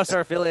 way, none of us are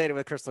affiliated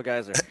with Crystal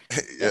Geyser.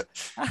 yeah,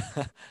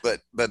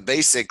 but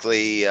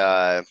basically,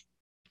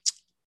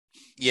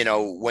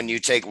 when you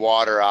take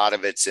water out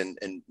of its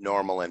in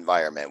normal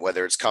environment,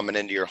 whether it's coming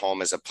into your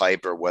home as a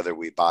pipe or whether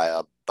we buy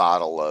a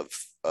bottle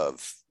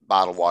of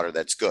bottled water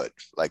that's good,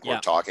 like we're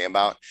Yeah. talking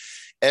about,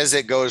 as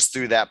it goes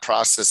through that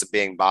process of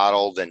being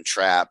bottled and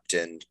trapped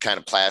and kind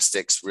of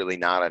plastic's really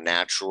not a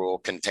natural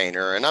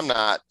container. And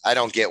I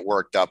don't get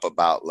worked up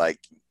about like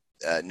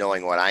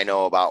knowing what I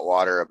know about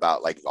water,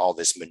 about like all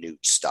this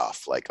minute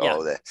stuff, like, Yeah.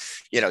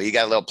 you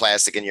got a little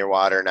plastic in your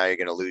water. Now you're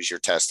going to lose your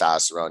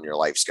testosterone. Your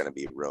life's going to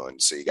be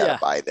ruined. So you got to Yeah.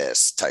 buy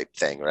this type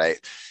thing, right?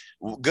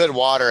 Good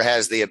water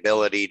has the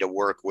ability to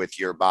work with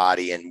your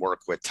body and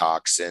work with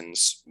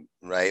toxins,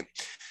 right?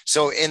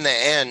 So in the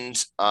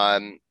end,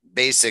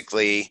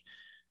 basically,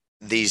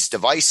 these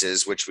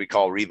devices, which we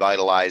call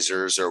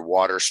revitalizers or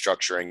water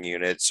structuring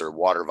units or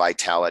water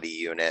vitality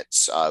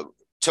units,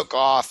 took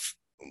off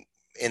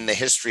in the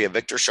history of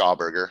Victor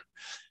Schauberger,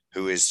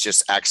 who is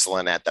just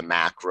excellent at the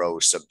macro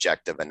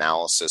subjective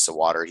analysis of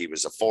water. He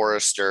was a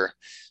forester.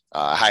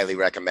 Highly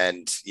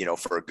recommend,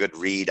 for a good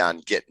read on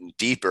getting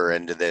deeper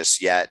into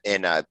this, yet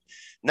in a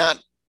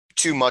not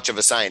too much of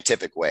a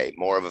scientific way,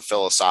 more of a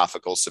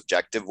philosophical,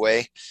 subjective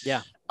way.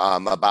 Yeah.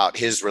 About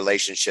his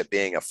relationship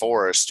being a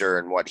forester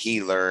and what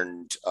he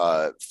learned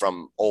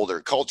from older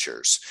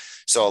cultures.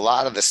 So a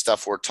lot of the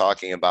stuff we're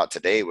talking about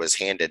today was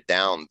handed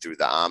down through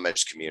the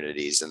Amish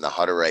communities and the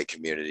Hutterite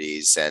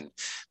communities, and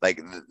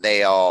like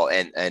they all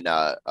and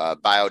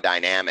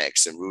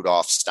biodynamics and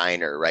Rudolf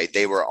Steiner, right?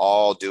 They were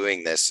all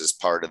doing this as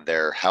part of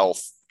their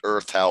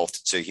earth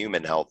health to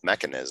human health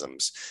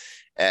mechanisms,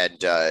 and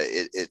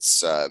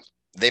it's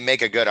they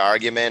make a good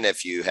argument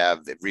if you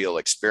have the real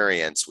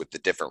experience with the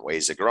different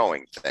ways of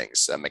growing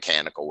things, a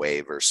mechanical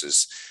way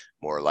versus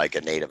more like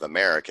a Native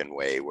American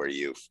way, where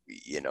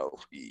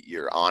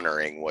you're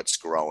honoring what's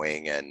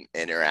growing and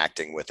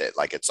interacting with it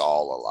like it's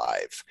all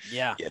alive.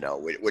 Yeah.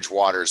 Which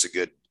water is a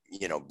good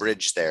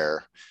bridge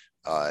there,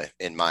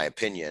 in my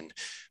opinion.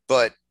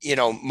 But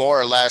more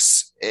or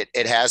less,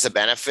 it has a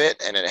benefit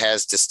and it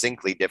has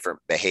distinctly different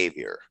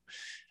behavior,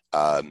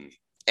 and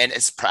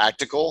it's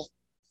practical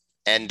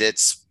and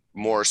it's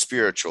more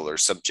spiritual or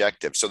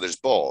subjective. So there's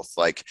both.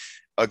 Like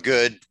a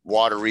good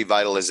water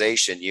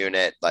revitalization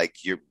unit,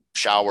 like your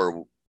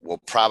shower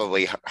will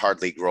probably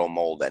hardly grow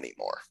mold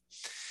anymore.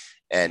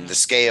 And the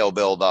scale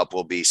buildup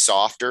will be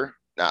softer,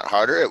 not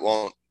harder. It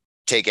won't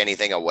take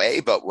anything away,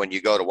 but when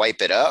you go to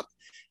wipe it up,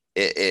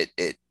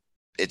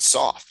 it's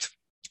soft.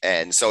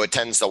 And so it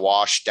tends to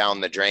wash down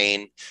the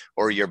drain,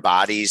 or your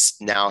body's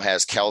now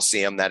has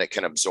calcium that it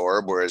can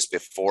absorb. Whereas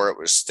before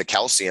the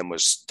calcium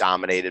was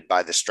dominated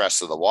by the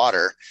stress of the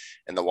water,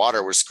 and the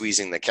water was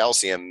squeezing the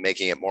calcium,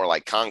 making it more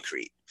like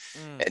concrete,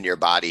 and your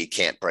body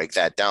can't break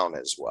that down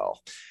as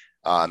well.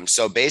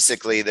 So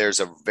basically there's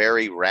a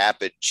very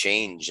rapid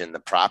change in the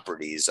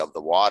properties of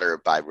the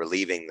water by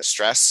relieving the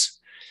stress.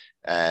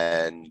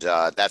 And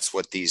that's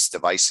what these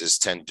devices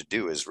tend to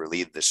do, is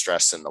relieve the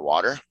stress in the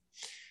water.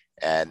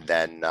 And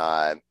then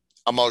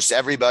almost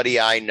everybody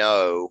I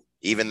know,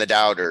 even the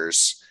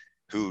doubters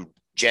who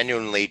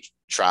genuinely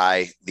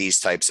try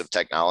these types of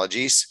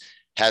technologies,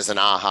 has an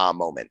aha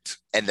moment,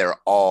 and they're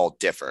all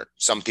different.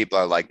 Some people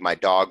are like, my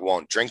dog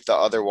won't drink the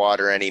other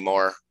water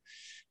anymore.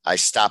 I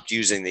stopped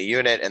using the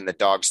unit and the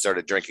dog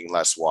started drinking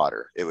less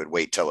water. It would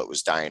wait till it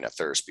was dying of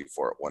thirst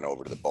before it went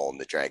over to the bowl and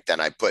the drink. Then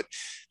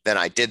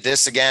I did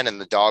this again and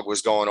the dog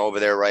was going over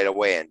there right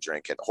away and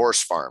drinking.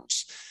 Horse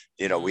farms.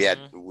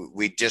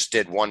 We just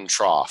did one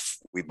trough.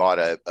 We bought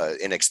a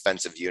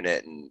inexpensive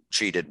unit and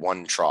treated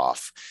one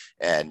trough,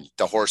 and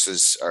the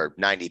horses are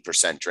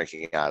 90%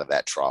 drinking out of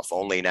that trough.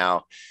 Only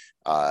now,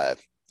 I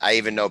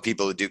even know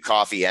people who do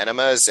coffee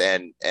enemas,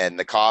 and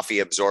the coffee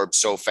absorbs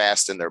so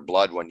fast in their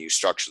blood when you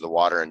structure the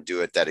water and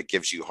do it that it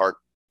gives you heart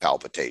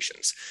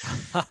palpitations.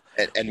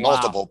 And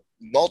Wow.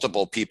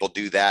 multiple people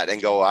do that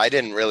and go, I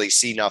didn't really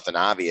see nothing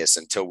obvious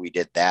until we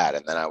did that.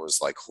 And then I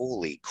was like,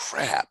 holy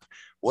crap,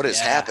 what is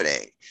Yeah.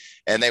 happening?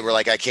 And they were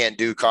like, I can't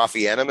do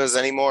coffee enemas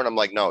anymore. And I'm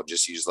like, no,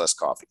 just use less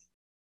coffee.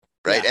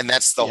 Right. Yeah. And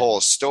that's the Yeah.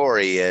 whole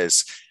story,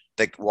 is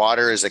the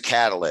water is a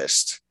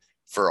catalyst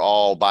for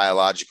all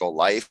biological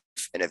life.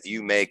 And if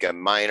you make a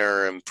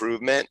minor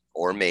improvement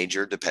or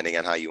major, depending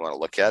on how you want to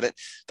look at it,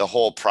 the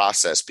whole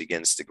process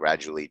begins to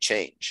gradually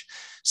change.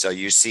 So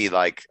you see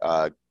like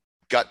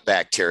gut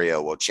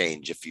bacteria will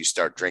change if you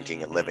start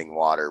drinking a living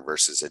water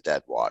versus a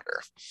dead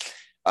water.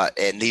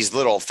 And these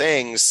little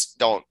things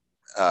don't,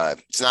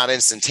 it's not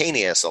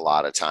instantaneous a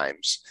lot of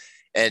times.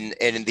 And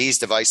these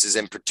devices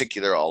in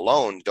particular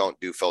alone don't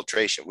do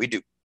filtration. We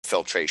do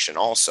filtration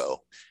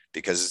also,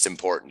 because it's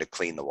important to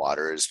clean the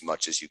water as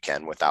much as you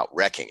can without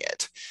wrecking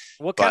it.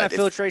 What kind of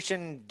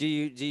filtration do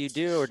you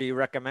do or do you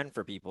recommend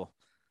for people?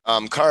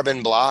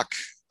 Carbon block.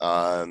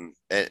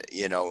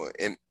 You know,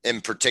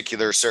 in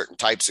particular, certain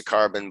types of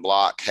carbon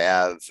block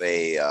have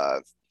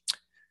a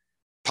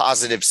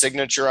positive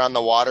signature on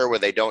the water where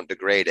they don't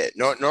degrade it.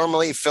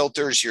 Normally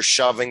filters, you're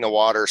shoving the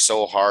water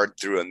so hard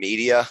through a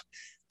media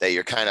that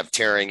you're kind of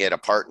tearing it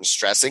apart and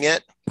stressing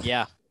it.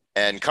 Yeah.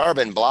 And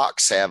carbon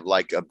blocks have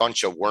like a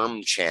bunch of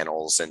worm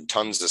channels and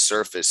tons of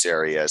surface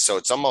area. So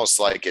it's almost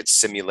like it's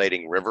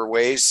simulating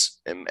riverways,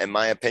 in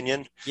my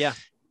opinion. Yeah.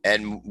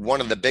 And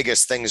one of the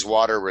biggest things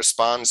water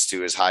responds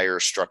to is higher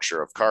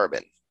structure of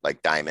carbon,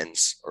 like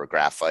diamonds or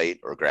graphite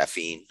or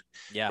graphene.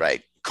 Yeah.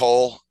 Right.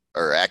 Coal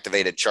or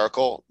activated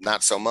charcoal,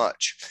 not so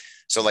much.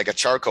 So like a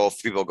charcoal,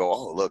 people go,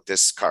 oh, look,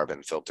 this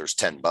carbon filter's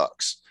 $10,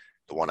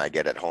 the one I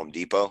get at Home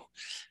Depot.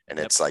 And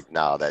it's like,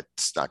 no,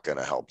 that's not going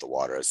to help the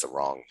water. That's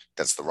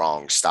the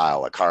wrong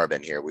style of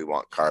carbon here. We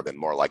want carbon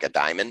more like a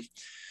diamond.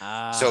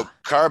 So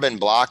carbon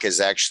block is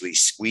actually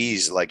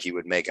squeezed like you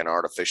would make an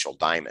artificial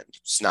diamond.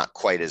 It's not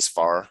quite as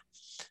far,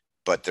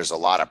 but there's a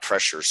lot of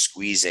pressure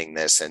squeezing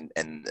this, and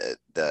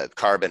the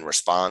carbon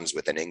responds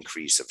with an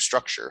increase of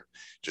structure,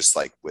 just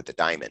like with a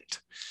diamond.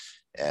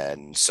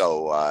 And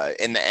so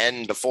in the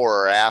end,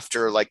 before or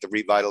after, like the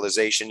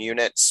revitalization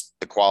units,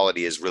 the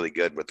quality is really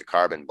good with the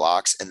carbon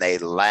blocks and they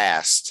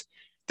last.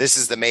 This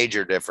is the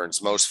major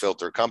difference. Most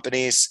filter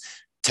companies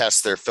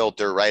test their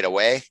filter right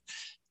away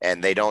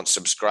and they don't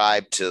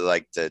subscribe to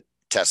like the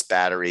test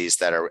batteries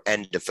that are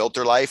end to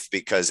filter life,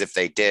 because if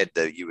they did,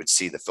 you would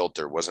see the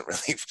filter wasn't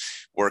really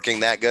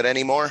working that good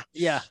anymore.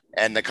 Yeah.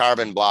 And the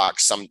carbon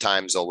blocks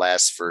sometimes will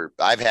last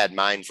I've had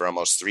mine for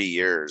almost 3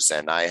 years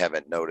and I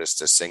haven't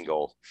noticed a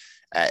single.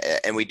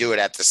 And we do it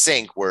at the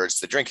sink where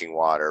it's the drinking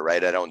water,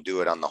 right? I don't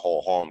do it on the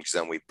whole home because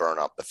then we burn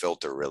up the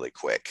filter really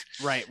quick.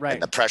 Right.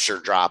 And the pressure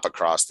drop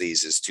across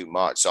these is too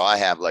much. So I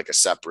have like a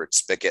separate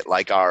spigot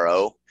like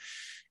RO,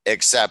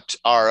 except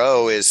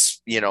RO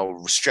is,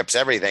 strips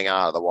everything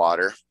out of the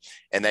water.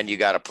 And then you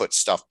got to put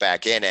stuff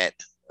back in it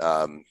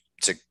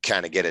to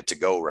kind of get it to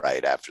go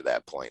right after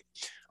that point.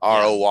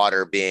 RO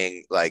water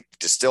being like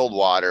distilled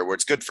water where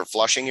it's good for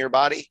flushing your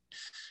body.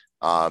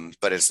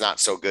 But it's not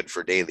so good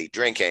for daily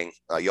drinking.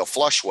 You'll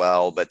flush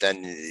well, but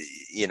then,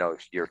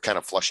 you're kind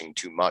of flushing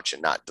too much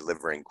and not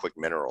delivering quick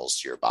minerals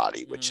to your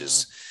body, which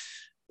is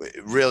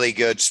really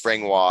good.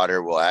 Spring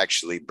water will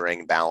actually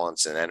bring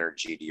balance and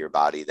energy to your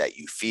body that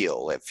you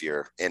feel. If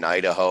you're in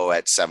Idaho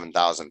at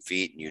 7,000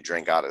 feet and you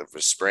drink out of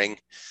a spring,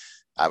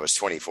 I was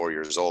 24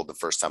 years old the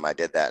first time I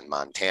did that in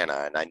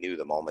Montana. And I knew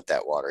the moment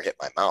that water hit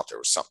my mouth, there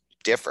was something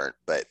different,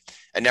 but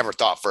I never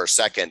thought for a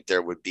second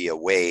there would be a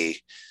way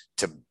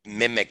to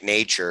mimic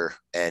nature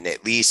and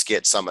at least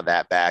get some of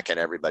that back in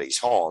everybody's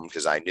home.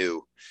 Because I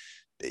knew,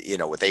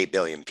 with 8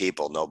 billion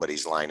people,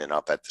 nobody's lining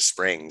up at the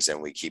springs and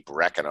we keep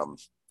wrecking them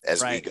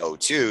as we go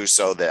too.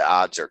 So the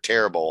odds are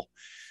terrible.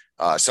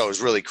 So it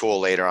was really cool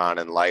later on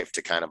in life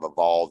to kind of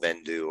evolve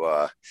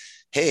into,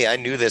 hey, I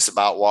knew this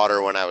about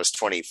water when I was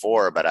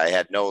 24, but I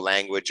had no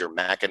language or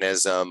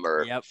mechanism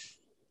or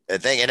a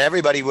thing. And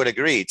everybody would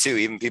agree too.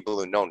 Even people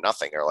who know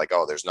nothing are like,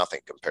 oh, there's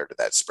nothing compared to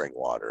that spring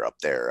water up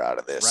there out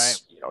of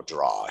this,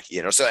 draw,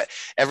 so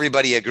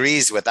everybody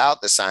agrees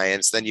without the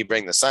science. Then you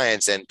bring the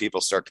science in,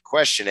 people start to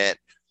question it.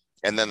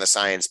 And then the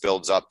science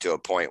builds up to a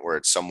point where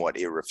it's somewhat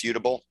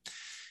irrefutable.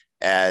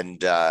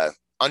 And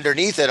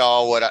underneath it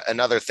all,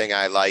 another thing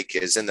I like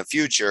is in the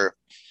future,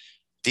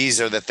 these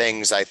are the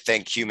things I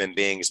think human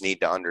beings need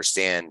to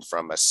understand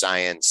from a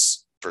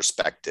science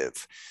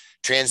perspective.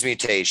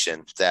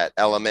 Transmutation, that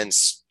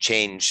elements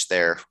change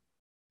their,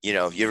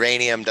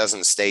 uranium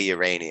doesn't stay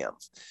uranium.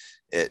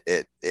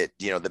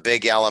 The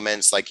big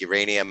elements like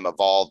uranium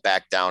evolve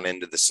back down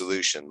into the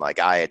solution. Like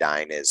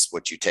iodine is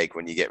what you take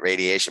when you get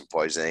radiation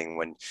poisoning.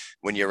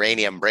 When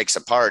uranium breaks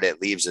apart,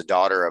 it leaves a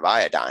daughter of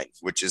iodine,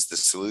 which is the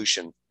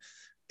solution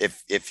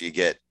if you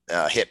get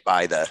hit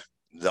by the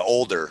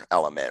older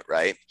element,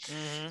 right?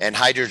 And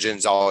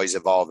hydrogen's always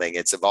evolving.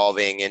 It's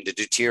evolving into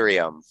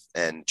deuterium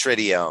and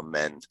tritium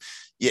and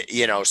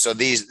so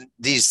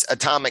these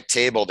atomic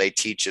table they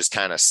teach is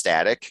kind of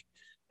static,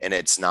 and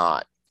it's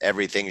not.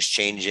 Everything's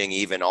changing,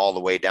 even all the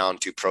way down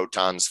to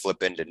protons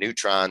flip into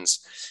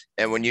neutrons.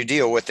 And when you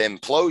deal with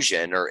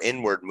implosion or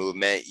inward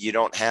movement, you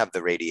don't have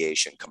the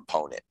radiation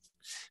component,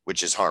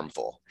 which is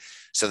harmful.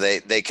 So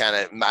they kind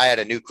of, I had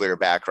a nuclear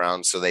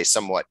background, so they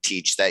somewhat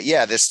teach that,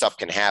 this stuff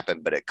can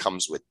happen, but it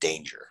comes with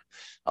danger.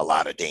 a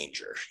lot of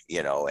danger,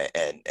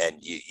 and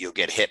you'll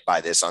get hit by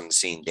this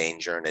unseen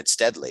danger and it's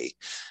deadly.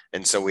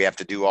 And so we have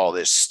to do all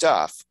this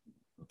stuff.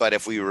 But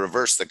if we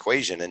reverse the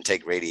equation and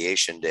take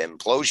radiation to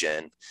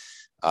implosion,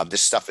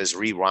 this stuff is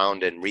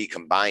rewound and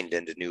recombined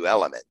into new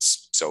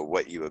elements. So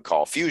what you would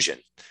call fusion.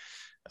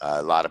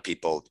 A lot of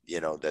people,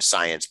 the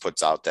science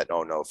puts out that,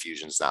 oh no,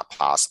 fusion's not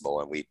possible.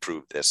 And we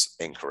proved this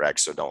incorrect.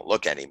 So don't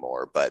look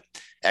anymore. But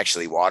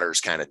actually water's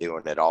kind of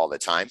doing it all the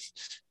time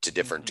to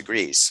different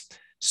degrees.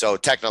 So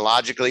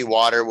technologically,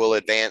 water will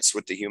advance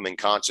with the human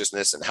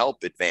consciousness and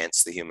help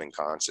advance the human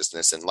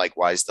consciousness. And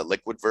likewise, the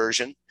liquid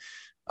version,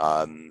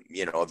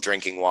 of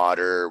drinking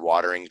water,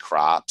 watering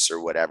crops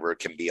or whatever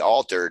can be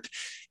altered,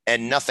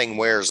 and nothing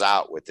wears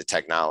out with the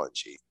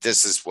technology.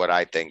 This is what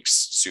I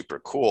think's super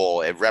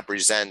cool. It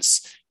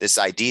represents this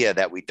idea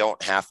that we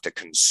don't have to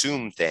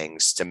consume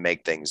things to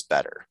make things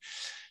better.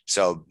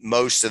 So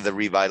most of the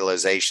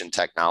revitalization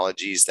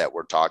technologies that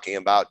we're talking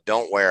about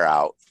don't wear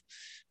out.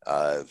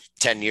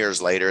 10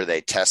 years later, they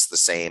test the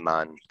same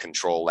on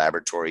control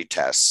laboratory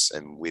tests.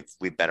 And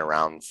we've been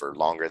around for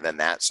longer than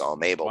that. So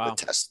I'm able to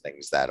test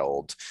things that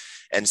old.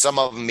 And some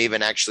of them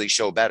even actually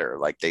show better,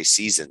 like they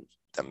season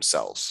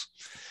themselves.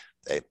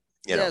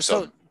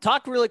 So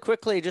talk really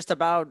quickly just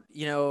about,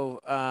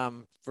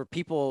 for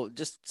people,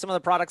 just some of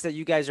the products that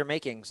you guys are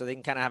making so they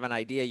can kind of have an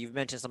idea. You've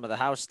mentioned some of the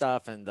house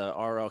stuff and the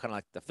RO, kind of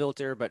like the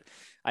filter, but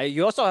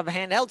you also have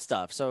handheld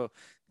stuff. So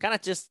kind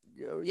of just,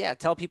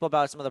 tell people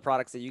about some of the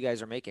products that you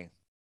guys are making.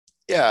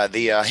 Yeah,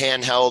 the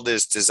handheld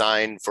is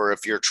designed for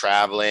if you're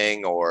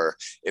traveling or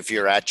if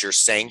you're at your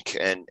sink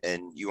and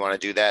you want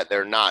to do that.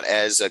 They're not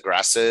as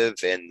aggressive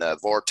in the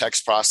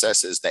vortex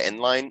process as the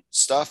inline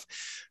stuff.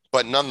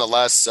 But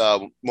nonetheless,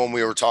 when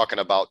we were talking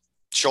about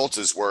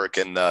Schultz's work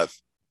and the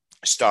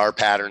star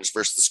patterns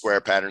versus the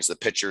square patterns, the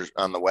picture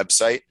on the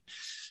website,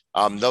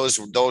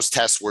 those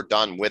tests were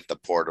done with the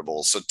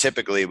portable. So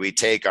typically we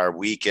take our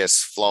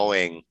weakest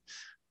flowing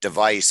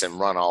device and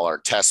run all our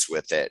tests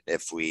with it.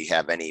 If we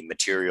have any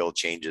material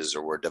changes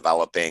or we're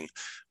developing,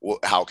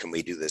 how can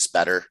we do this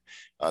better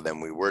than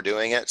we were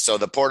doing it? So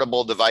the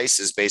portable device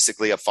is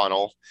basically a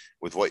funnel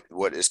with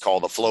what is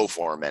called a flow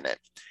form in it.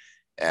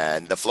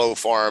 And the flow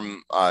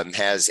form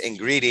has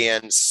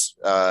ingredients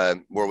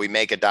where we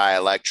make a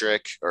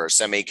dielectric or a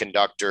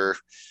semiconductor,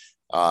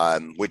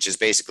 which is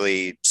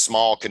basically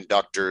small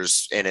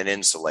conductors in an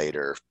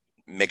insulator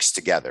mixed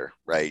together,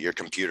 right? Your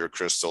computer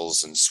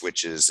crystals and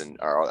switches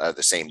are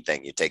the same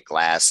thing. You take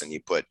glass and you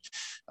put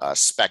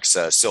specks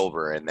of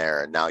silver in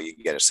there, and now you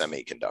can get a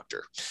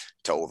semiconductor,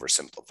 to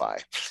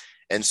oversimplify.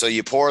 And so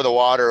you pour the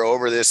water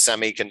over this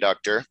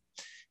semiconductor,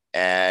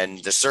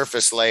 and the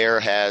surface layer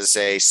has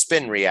a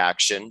spin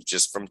reaction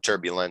just from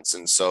turbulence.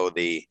 And so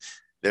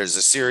there's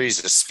a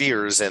series of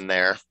spheres in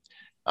there.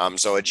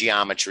 So a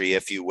geometry,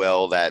 if you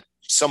will, that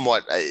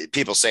somewhat,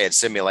 people say it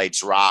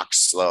simulates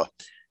rocks. So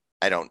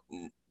I don't,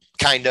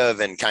 kind of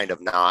and kind of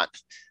not.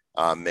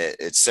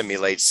 It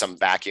simulates some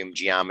vacuum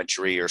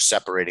geometry or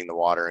separating the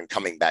water and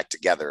coming back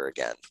together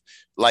again,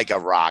 like a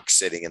rock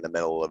sitting in the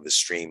middle of the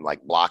stream,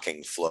 like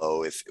blocking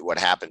flow. If what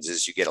happens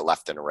is you get a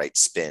left and a right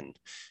spin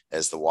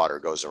as the water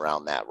goes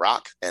around that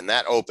rock, and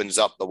that opens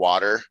up the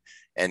water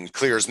and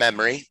clears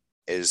memory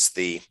is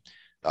the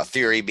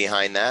theory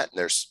behind that.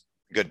 There's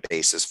good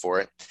basis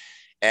for it.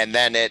 And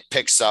then it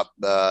picks up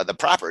the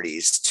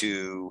properties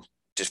to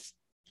just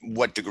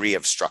what degree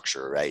of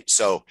structure, right?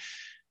 So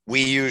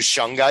we use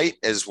shungite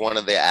as one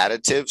of the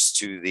additives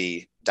to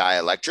the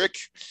dielectric.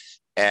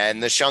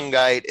 And the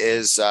shungite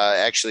is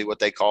actually what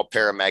they call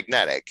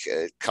paramagnetic.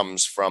 It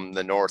comes from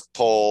the North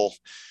Pole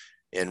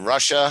in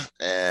Russia.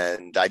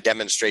 And I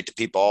demonstrate to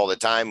people all the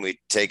time, we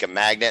take a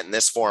magnet in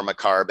this form of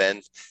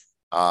carbon,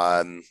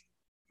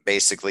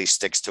 basically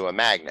sticks to a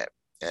magnet.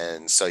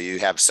 And so you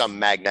have some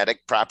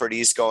magnetic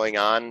properties going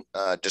on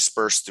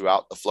dispersed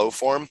throughout the flow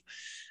form.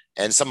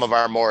 And some of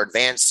our more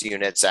advanced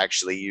units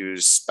actually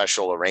use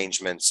special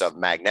arrangements of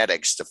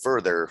magnetics to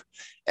further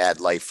add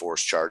life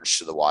force charge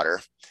to the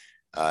water.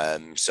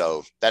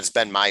 So that's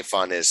been my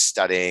fun, is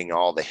studying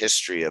all the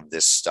history of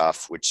this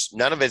stuff, which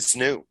none of it's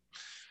new.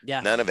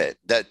 Yeah. None of it.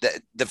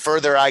 The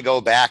further I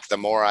go back, the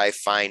more I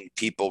find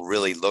people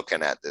really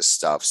looking at this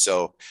stuff.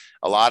 So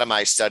a lot of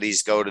my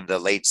studies go to the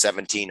late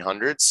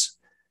 1700s,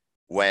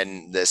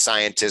 when the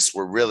scientists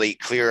were really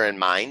clear in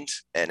mind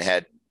and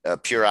had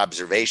pure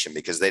observation,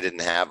 because they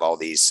didn't have all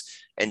these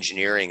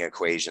engineering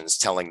equations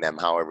telling them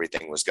how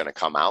everything was going to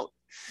come out.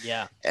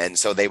 Yeah. And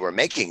so they were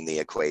making the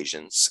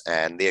equations,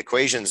 and the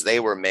equations they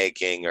were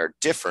making are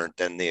different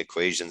than the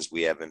equations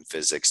we have in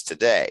physics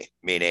today,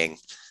 meaning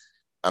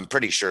I'm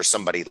pretty sure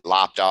somebody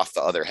lopped off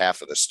the other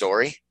half of the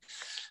story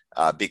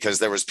because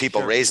there was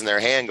people raising their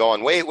hand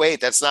going, wait,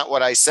 that's not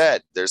what I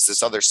said. There's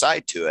this other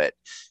side to it.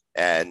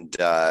 And,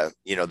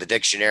 the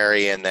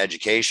dictionary and the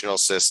educational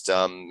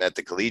system at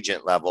the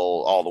collegiate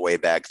level all the way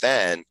back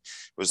then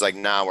was like,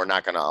 no, we're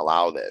not going to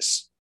allow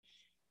this.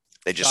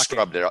 They just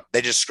scrubbed it.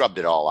 They just scrubbed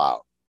it all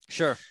out.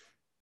 Sure.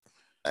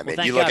 I mean,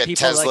 you look at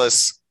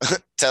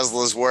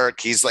Tesla's work.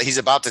 He's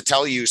about to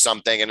tell you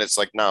something, and it's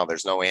like, no,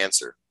 there's no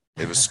answer.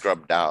 It was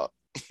scrubbed out.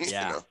 you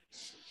Yeah.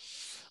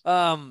 know.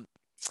 Um,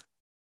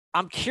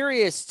 I'm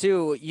curious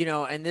too,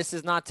 and this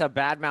is not to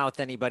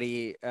badmouth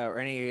anybody or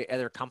any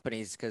other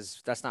companies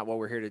because that's not what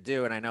we're here to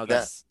do. And I know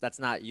Yeah. that's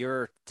not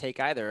your take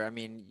either. I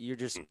mean, you're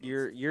just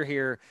Mhm. you're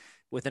here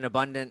with an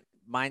abundant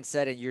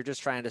mindset and you're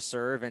just trying to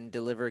serve and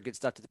deliver good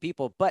stuff to the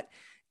people. But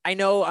I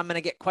know I'm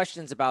gonna get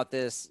questions about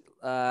this,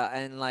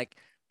 and like,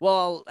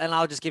 well, and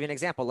I'll just give you an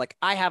example. Like,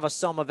 I have a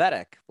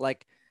Somavedic,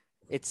 like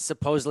it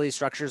supposedly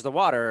structures the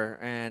water,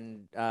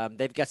 and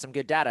they've got some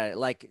good data.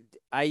 Like,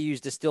 I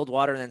use distilled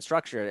water and then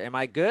structure it. Am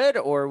I good,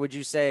 or would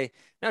you say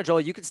no,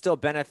 Joel? You could still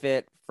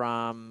benefit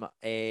from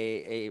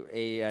a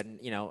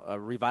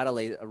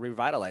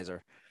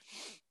revitalizer.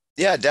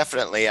 Yeah,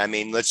 definitely. I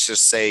mean, let's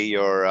just say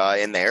you're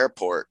in the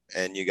airport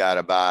and you got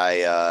to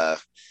buy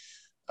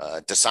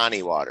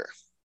Dasani water,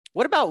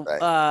 What about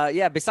right?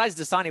 yeah? Besides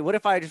Dasani, what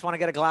if I just want to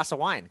get a glass of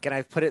wine? Can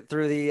I put it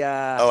through the?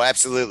 Oh,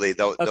 absolutely.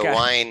 The Okay.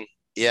 wine,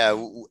 yeah.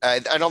 I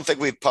don't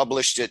think we've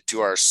published it to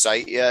our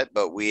site yet,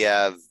 but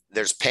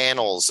there's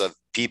panels of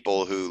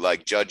people who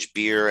like judge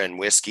beer and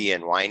whiskey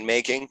and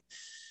winemaking,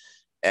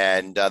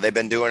 and they've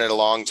been doing it a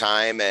long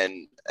time,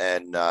 and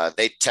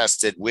they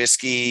tested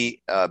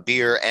whiskey,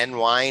 beer, and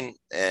wine,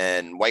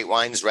 and white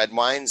wines, red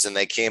wines, and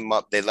they came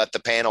up. They let the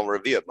panel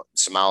review it,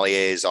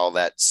 sommeliers, all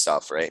that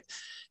stuff, right?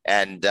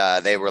 And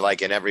they were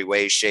like, in every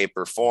way, shape,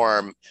 or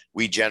form,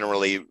 we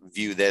generally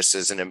view this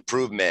as an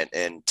improvement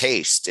in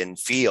taste and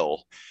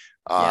feel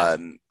Yeah.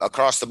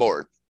 across the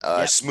board.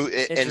 Yep. Smooth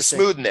and Interesting.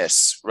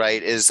 smoothness,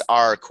 right, is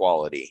our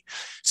quality.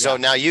 So Yeah.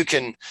 now you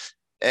can,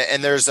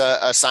 and there's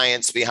a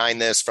science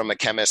behind this from a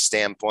chemist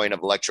standpoint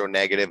of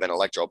electronegative and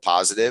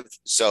electropositive.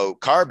 So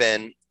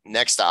carbon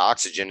next to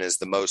oxygen is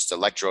the most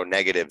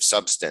electronegative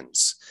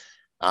substance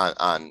on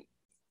on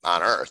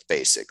on Earth,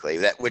 basically.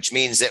 That which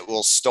means it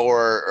will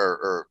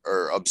store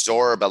or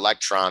absorb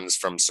electrons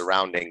from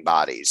surrounding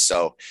bodies.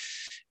 So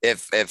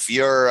if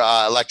you're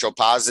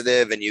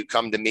electropositive and you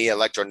come to me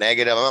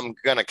electronegative, I'm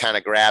gonna kind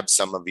of grab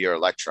some of your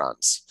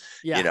electrons,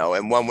 Yeah.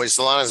 and when as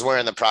long as we're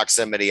in the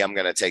proximity, I'm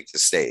gonna take the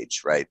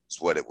stage, right? It's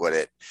what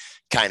it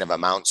kind of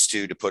amounts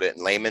to put it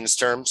in layman's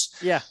terms.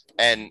 Yeah.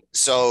 And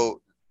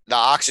so the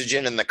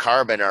oxygen and the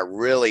carbon are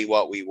really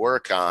what we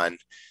work on,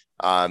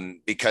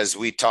 because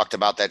we talked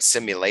about that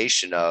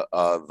simulation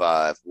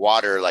of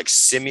water, like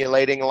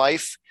simulating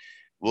life.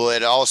 Well,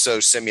 it also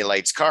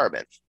simulates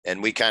carbon.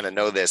 And we kind of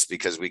know this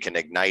because we can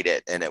ignite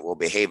it and it will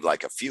behave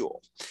like a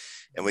fuel.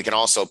 And we can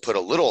also put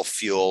a little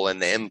fuel and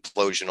the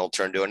implosion will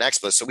turn to an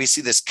explosive. So we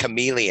see this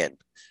chameleon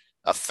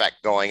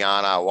effect going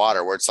on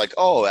water where it's like,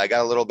 oh, I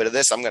got a little bit of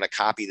this. I'm going to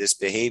copy this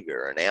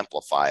behavior and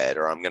amplify it,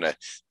 or I'm going to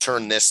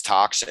turn this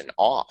toxin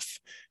off,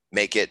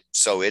 make it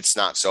so it's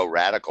not so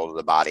radical to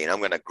the body. And I'm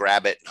going to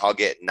grab it, hug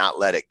it, and not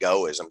let it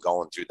go as I'm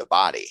going through the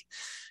body.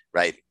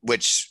 Right.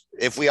 Which,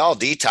 if we all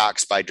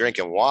detox by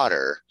drinking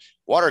water,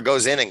 water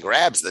goes in and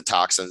grabs the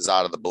toxins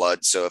out of the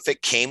blood. So if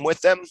it came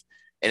with them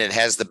and it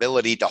has the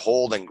ability to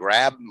hold and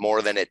grab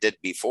more than it did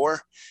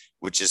before,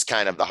 which is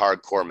kind of the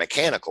hardcore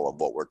mechanical of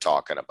what we're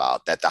talking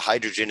about, that the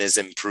hydrogen is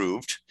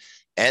improved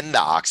and the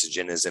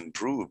oxygen is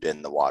improved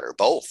in the water,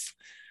 both.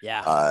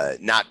 Yeah.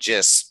 Not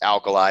just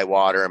alkali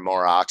water and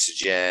more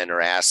oxygen,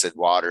 or acid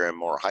water and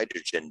more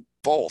hydrogen,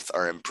 both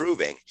are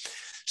improving.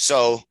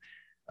 So,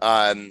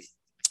 um,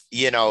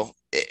 you know,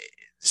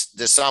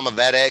 the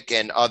Samavedic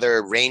and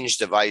other range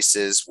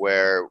devices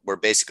where we're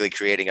basically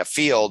creating a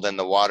field and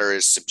the water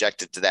is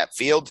subjected to that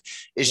field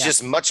is Yeah.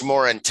 just much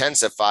more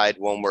intensified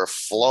when we're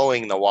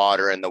flowing the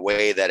water in the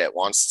way that it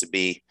wants to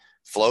be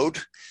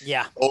flowed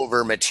Yeah.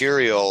 over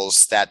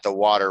materials that the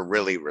water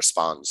really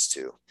responds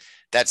to.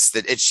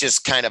 It's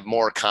just kind of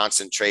more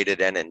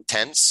concentrated and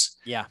intense,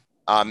 Yeah.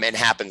 and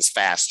happens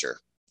faster,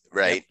 Yep.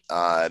 right?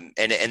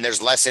 And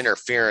there's less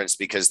interference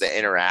because the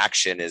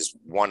interaction is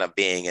one of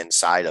being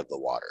inside of the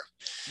water.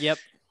 Yep.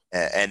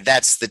 And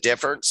that's the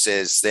difference,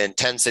 is the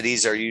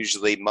intensities are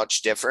usually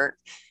much different.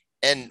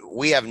 And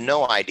we have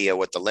no idea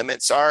what the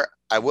limits are.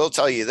 I will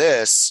tell you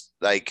this,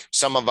 like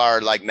some of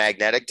our like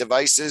magnetic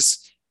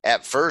devices,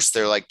 at first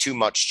they're like too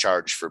much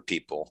charge for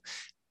people.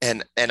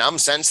 And I'm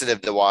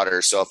sensitive to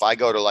water. So if I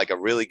go to like a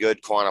really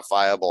good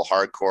quantifiable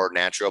hardcore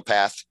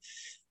naturopath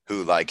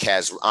who like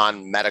has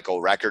on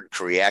medical record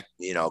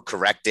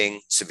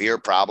correcting severe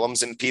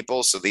problems in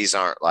people. So these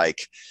aren't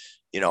like,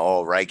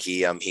 oh,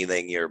 Reiki, I'm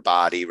healing your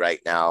body right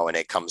now, and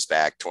it comes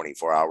back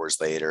 24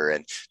 hours later.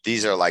 And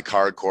these are like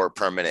hardcore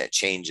permanent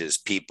changes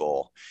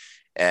people.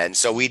 And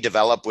so we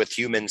develop with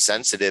human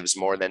sensitives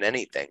more than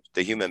anything.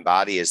 The human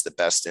body is the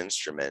best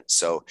instrument.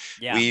 So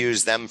Yeah. we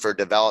use them for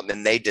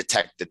development. They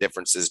detect the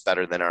differences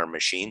better than our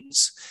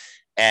machines.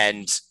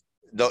 And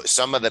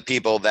some of the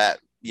people that,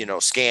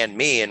 scanned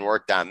me and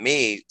worked on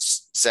me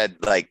said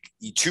like,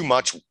 too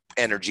much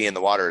energy in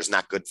the water is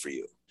not good for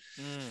you.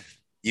 Mm.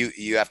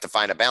 You have to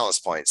find a balance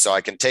point. So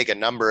I can take a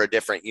number of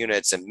different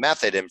units and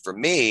method. And for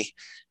me,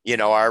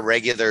 our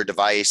regular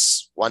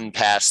device, one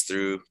pass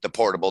through the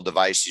portable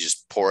device, you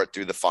just pour it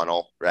through the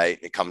funnel, right?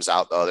 It comes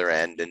out the other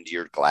end into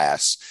your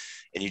glass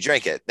and you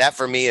drink it. That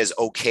for me is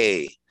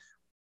okay.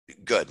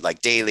 good,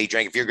 like daily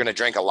drink. If you're going to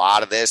drink a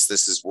lot of this,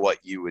 this is what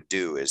you would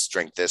do, is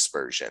drink this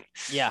version.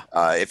 Yeah.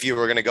 If you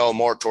were going to go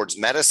more towards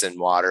medicine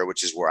water,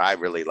 which is where I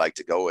really like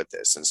to go with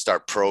this, and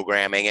start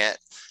programming it.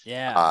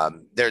 Yeah.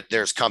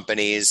 There's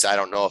companies, I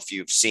don't know if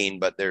you've seen,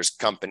 but there's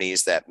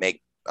companies that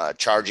make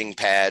charging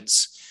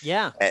pads,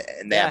 Yeah.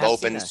 and they Yeah, I have have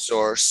seen open that.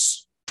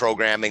 source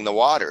programming the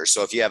water.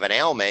 So if you have an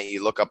ailment,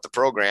 you look up the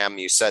program,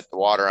 you set the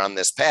water on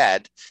this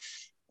pad.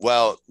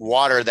 Well,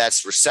 water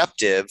that's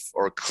receptive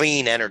or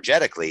clean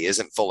energetically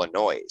isn't full of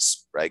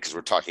noise, right? Because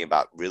we're talking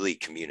about really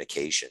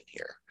communication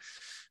here.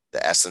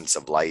 The essence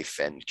of life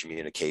and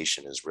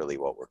communication is really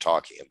what we're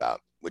talking about,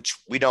 which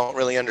we don't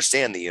really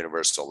understand the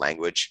universal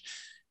language.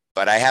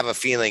 But I have a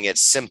feeling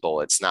it's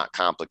simple, it's not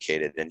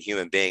complicated. And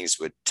human beings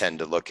would tend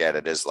to look at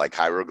it as like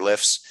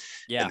hieroglyphs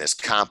in Yeah. this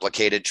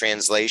complicated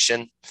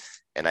translation.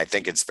 And I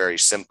think it's very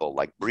simple,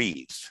 like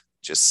breathe,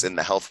 just in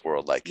the health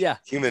world. Like Yeah.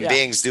 human Yeah.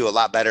 beings do a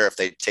lot better if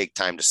they take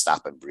time to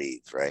stop and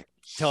breathe, right?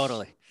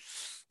 Totally.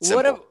 What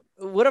Simple. ab-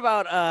 what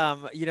about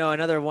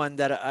another one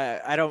that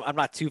I'm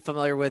not too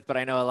familiar with, but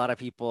I know a lot of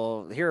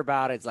people hear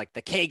about. It's like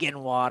the Kagan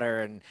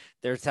water, and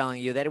they're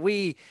telling you that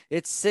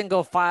it's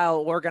single file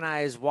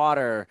organized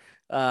water.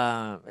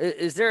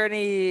 Is there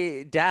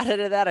any data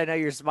to that? I know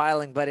you're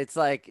smiling, but it's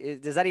like,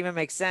 does that even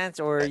make sense,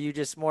 or are you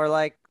just more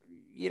like,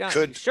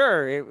 Could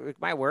sure, it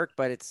might work,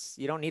 but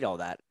you don't need all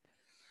that.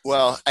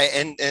 Well,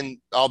 and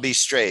I'll be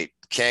straight.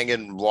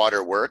 Kangen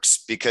water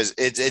works because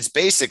it's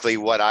basically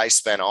what I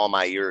spent all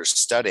my years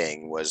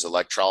studying, was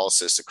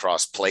electrolysis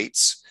across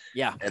plates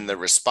Yeah. and the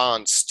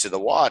response to the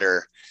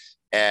water.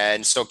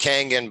 And so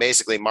Kangen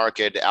basically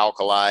marketed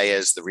alkali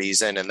as the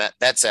reason, and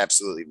that's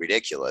absolutely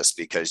ridiculous,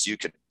 because you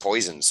could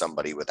poison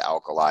somebody with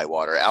alkali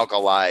water.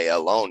 Alkali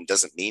alone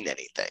doesn't mean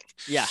anything.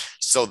 Yeah.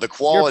 So the Your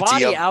quality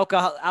body of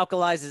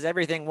alkalizes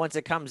everything once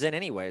it comes in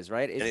anyways,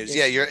 right?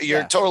 yeah,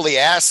 you're totally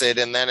acid,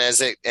 and then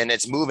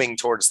it's moving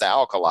towards the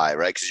alkali,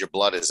 right? Because your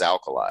blood is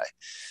alkali,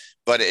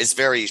 but it's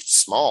very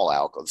small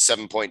alcohol.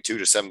 7.2 to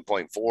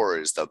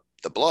 7.4 is the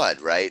blood,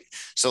 right?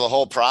 So the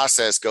whole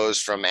process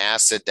goes from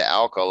acid to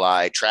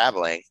alkali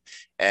traveling,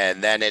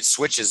 and then it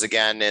switches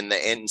again in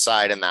the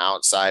inside and the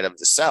outside of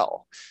the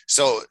cell.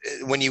 So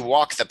when you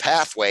walk the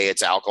pathway,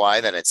 it's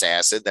alkali, then it's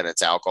acid, then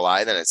it's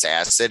alkali, then it's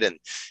acid. And,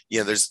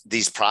 there's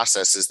these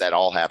processes that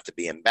all have to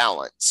be in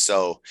balance.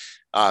 So,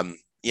 um,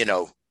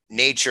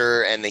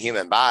 nature and the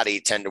human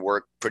body tend to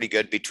work pretty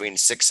good between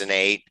 6 and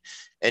 8.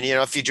 And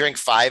if you drink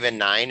 5 and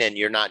 9 and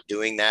you're not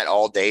doing that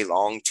all day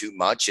long too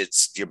much,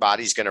 it's your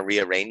body's going to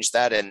rearrange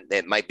that, and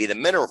it might be the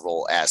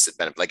mineral acid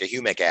benefit, like a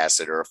humic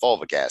acid or a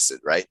fulvic acid,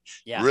 right?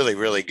 Yeah. Really,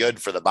 really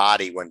good for the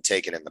body when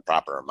taken in the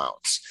proper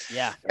amounts.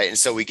 Yeah. Right. And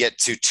so we get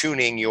to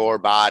tuning your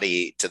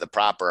body to the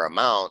proper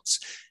amounts,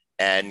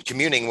 and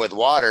communing with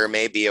water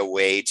may be a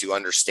way to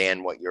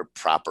understand what your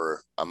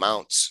proper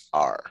amounts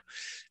are.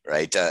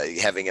 Right.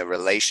 Having a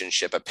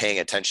relationship of paying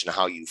attention to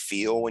how you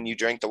feel when you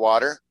drink the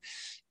water.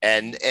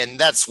 And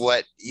that's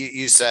what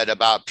you said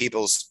about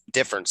people's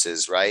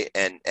differences, right?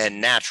 And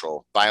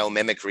natural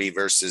biomimicry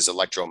versus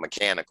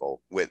electromechanical.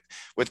 With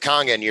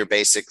Kangen, you're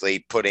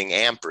basically putting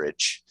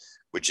amperage,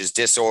 which is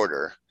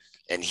disorder,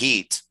 and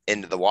heat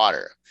into the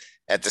water.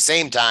 At the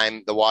same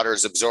time, the water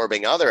is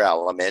absorbing other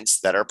elements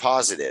that are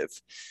positive.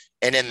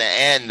 And in the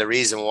end, the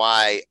reason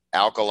why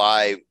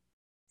alkali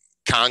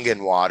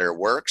Kangen water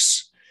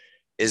works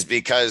is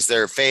because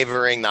they're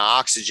favoring the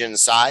oxygen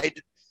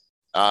side,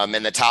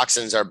 and the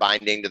toxins are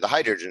binding to the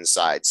hydrogen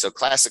side. So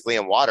classically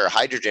in water,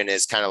 hydrogen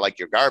is kind of like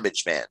your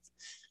garbage man,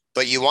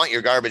 but you want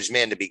your garbage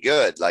man to be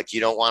good. Like, you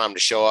don't want them to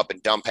show up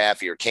and dump half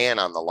of your can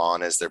on the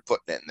lawn as they're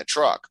putting it in the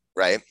truck,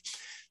 right?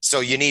 So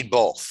you need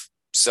both.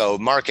 So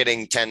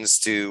marketing tends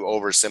to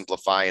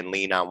oversimplify and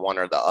lean on one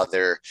or the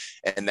other.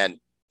 And then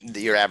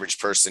your average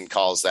person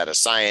calls that a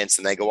science,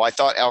 and they go, well, I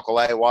thought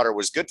alkali water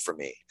was good for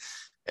me.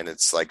 And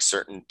it's like,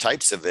 certain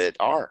types of it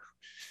are.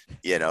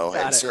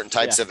 And certain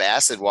Yeah. types of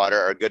acid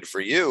water are good for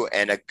you.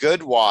 And a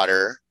good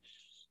water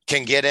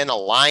can get in a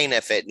line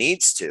if it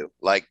needs to.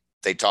 Like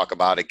they talk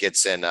about, it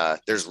gets in,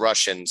 there's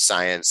Russian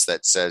science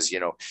that says,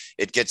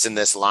 it gets in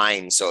this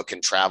line so it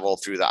can travel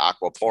through the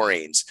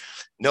aquaporines.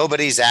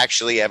 Nobody's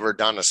actually ever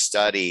done a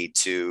study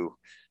to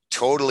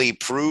totally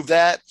prove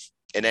that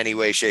in any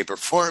way, shape, or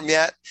form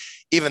yet,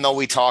 even though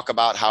we talk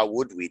about how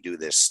would we do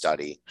this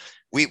study.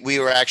 We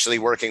were actually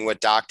working with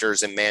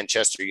doctors in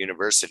Manchester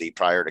University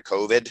prior to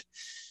COVID,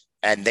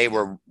 and they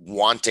were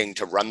wanting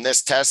to run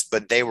this test,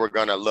 but they were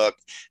going to look,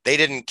 they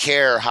didn't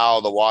care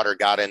how the water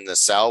got in the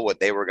cell. What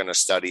they were going to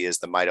study is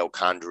the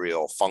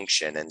mitochondrial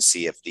function and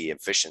see if the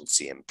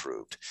efficiency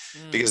improved.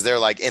 Because they're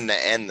like, in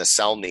the end, the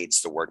cell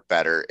needs to work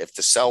better. If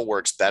the cell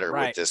works better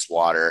with this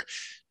water,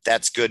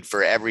 that's good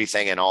for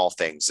everything and all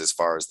things as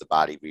far as the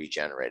body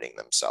regenerating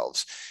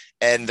themselves.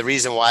 And the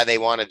reason why they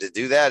wanted to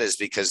do that is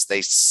because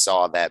they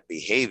saw that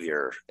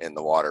behavior in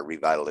the water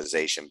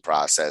revitalization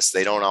process.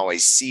 They don't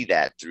always see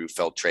that through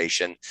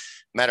filtration.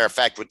 Matter of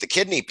fact, with the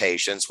kidney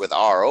patients with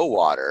RO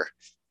water,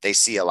 they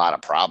see a lot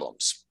of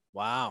problems.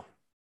 Wow.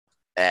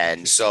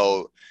 And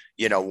so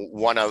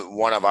one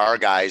of our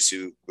guys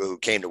who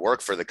came to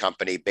work for the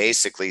company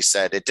basically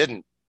said it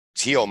didn't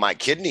heal my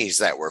kidneys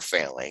that were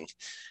failing,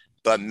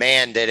 but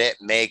man, did it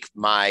make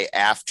my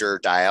after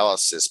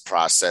dialysis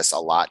process a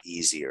lot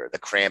easier. The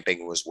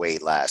cramping was way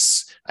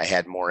less. I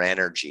had more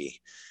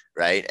energy,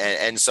 right?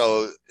 And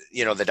so,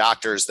 the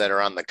doctors that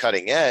are on the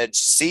cutting edge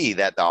see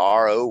that the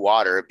RO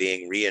water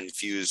being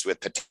reinfused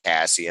with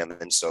potassium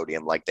and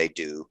sodium like they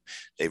do,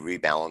 they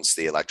rebalance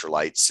the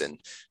electrolytes and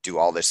do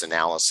all this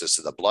analysis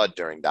of the blood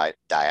during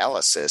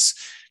dialysis.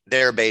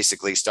 They're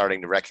basically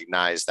starting to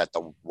recognize that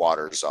the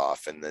water's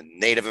off, and the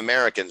Native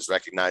Americans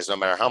recognize no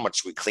matter how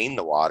much we clean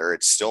the water,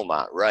 it's still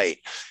not right.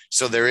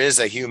 So there is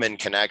a human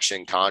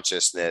connection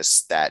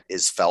consciousness that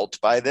is felt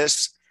by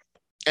this,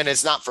 and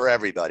it's not for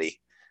everybody.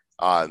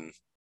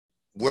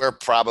 We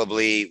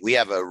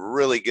have a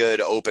really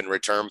good open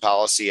return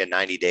policy in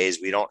 90 days.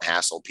 We don't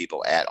hassle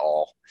people at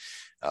all.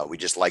 We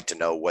just like to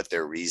know what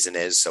their reason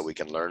is so we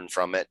can learn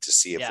from it to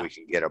see if we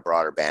can get a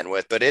broader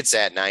bandwidth, but it's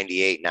at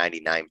 98,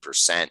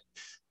 99%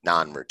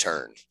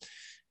 non-return.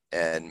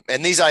 And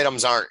these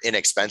items aren't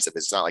inexpensive.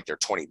 It's not like they're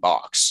 $20,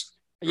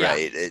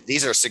 right?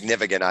 These are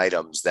significant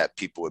items that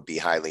people would be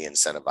highly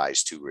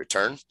incentivized to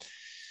return.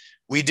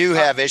 We do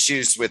have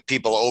issues with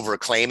people over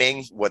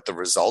claiming what the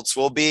results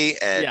will be,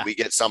 and we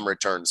get some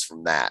returns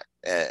from that.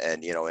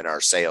 And in our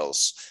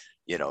sales,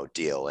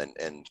 deal.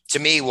 And to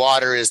me,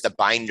 water is the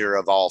binder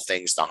of all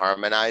things, to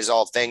harmonize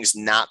all things,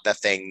 not the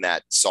thing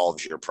that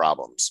solves your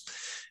problems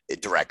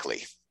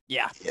directly.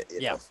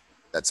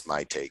 That's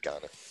my take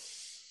on it.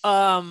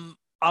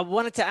 I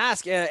wanted to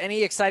ask,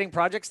 any exciting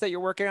projects that you're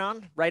working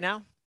on right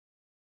now?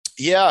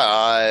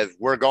 Yeah,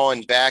 we're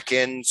going back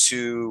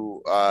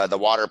into the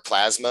water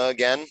plasma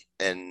again,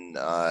 and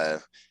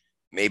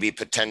maybe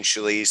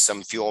potentially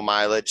some fuel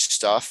mileage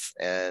stuff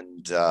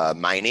and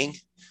mining,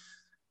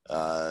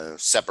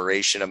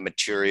 separation of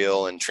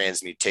material and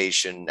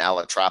transmutation,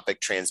 allotropic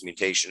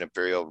transmutation of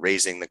material,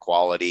 raising the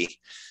quality.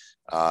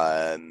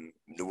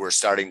 We're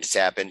starting to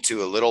tap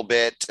into a little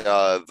bit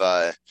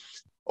of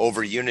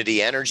over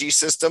unity energy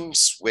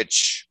systems,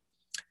 which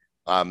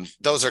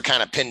those are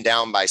kind of pinned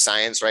down by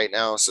science right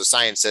now. So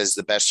science says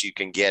the best you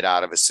can get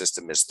out of a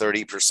system is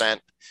 30%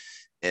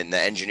 in the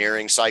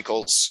engineering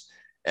cycles.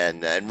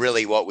 And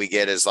really what we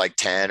get is like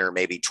 10 or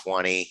maybe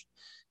 20.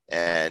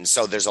 And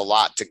so there's a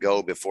lot to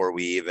go before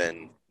we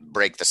even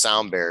break the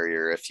sound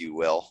barrier, if you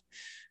will.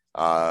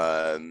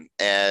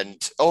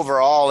 And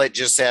overall, it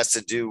just has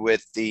to do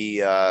with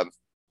the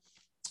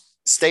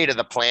state of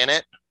the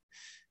planet.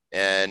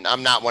 And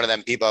I'm not one of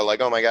them people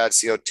like, oh my God,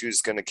 CO2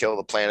 is going to kill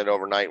the planet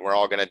overnight and we're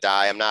all going to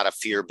die. I'm not a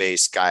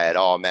fear-based guy at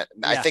all.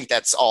 I think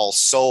that's all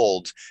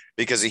sold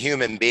because a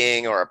human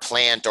being or a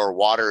plant or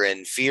water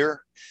in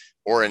fear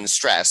or in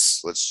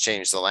stress, let's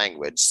change the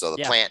language. So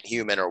the plant,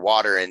 human, or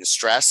water in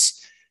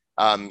stress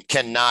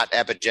cannot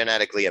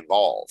epigenetically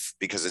evolve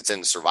because it's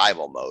in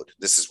survival mode.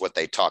 This is what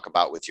they talk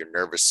about with your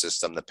nervous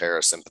system, the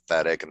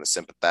parasympathetic and the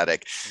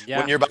sympathetic.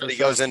 When your body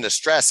goes into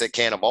stress, it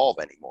can't evolve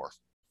anymore.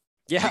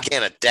 You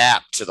can't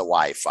adapt to the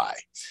Wi-Fi.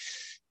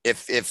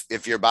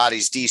 If your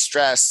body's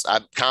de-stressed,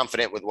 I'm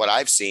confident with what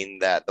I've seen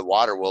that the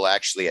water will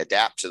actually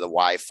adapt to the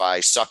Wi-Fi,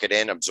 suck it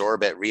in,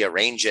 absorb it,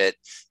 rearrange it,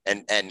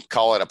 and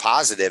call it a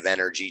positive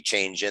energy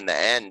change in the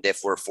end if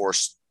we're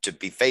forced to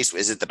be faced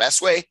with. Is it the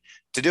best way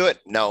to do it?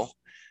 No.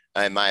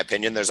 In my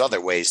opinion, there's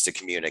other ways to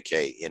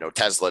communicate.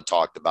 Tesla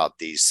talked about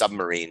these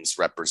submarines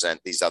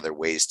represent these other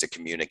ways to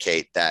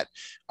communicate that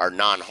are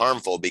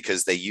non-harmful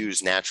because they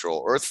use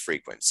natural earth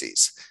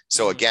frequencies.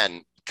 So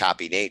again,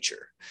 copy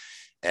nature.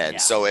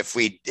 And so if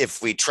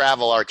we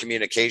travel our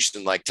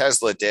communication like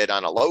Tesla did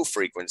on a low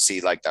frequency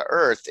like the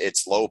earth,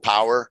 it's low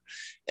power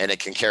and it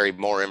can carry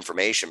more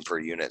information per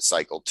unit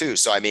cycle too.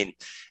 So, I mean,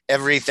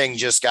 everything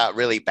just got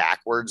really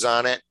backwards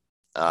on it.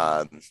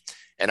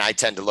 And I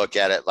tend to look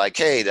at it like,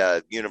 hey,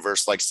 the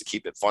universe likes to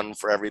keep it fun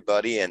for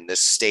everybody. And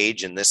this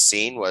stage and this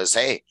scene was,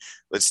 hey,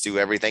 let's do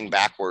everything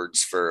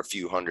backwards for a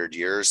few hundred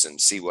years and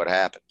see what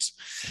happens.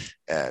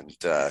 And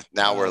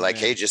now we're like,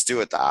 hey, just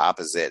do it the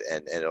opposite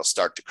and it'll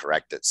start to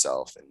correct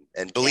itself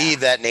and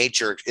believe that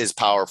nature is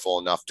powerful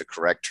enough to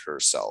correct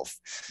herself.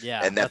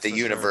 And that the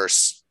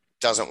universe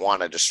doesn't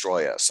want to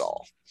destroy us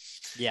all.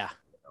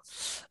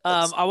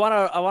 I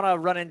want to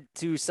run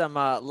into some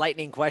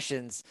lightning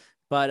questions.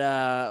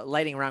 But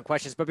lightning round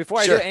questions. But before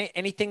I do,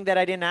 anything that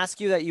I didn't ask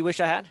you that you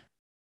wish I had?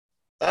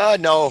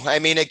 No, I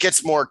mean, it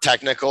gets more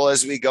technical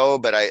as we go,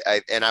 but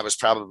I was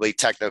probably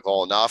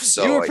technical enough.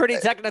 So you were pretty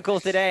technical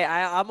today.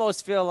 I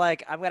almost feel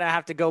like I'm going to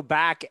have to go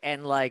back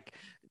and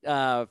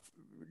not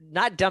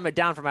dumb it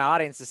down for my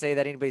audience to say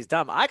that anybody's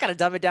dumb. I got to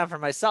dumb it down for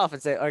myself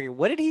and say, okay,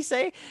 what did he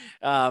say?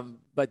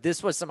 But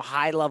this was some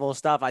high level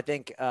stuff. I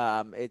think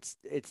it's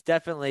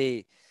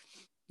definitely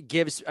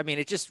gives, I mean,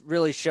 it just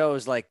really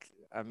shows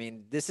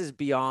this is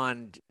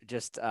beyond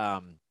just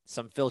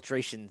some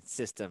filtration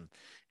system.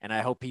 And I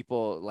hope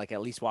people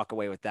at least walk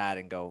away with that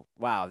and go,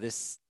 wow,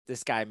 this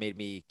this guy made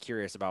me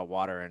curious about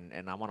water,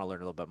 and I want to learn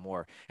a little bit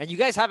more. And you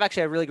guys have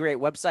actually a really great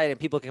website, and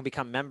people can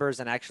become members,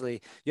 and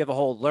actually you have a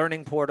whole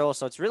learning portal.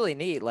 So it's really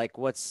neat, like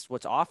what's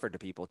offered to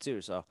people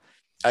too. So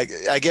I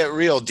get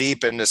real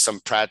deep into some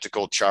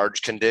practical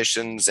charge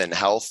conditions and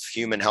health,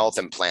 human health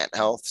and plant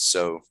health.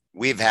 So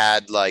we've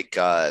had like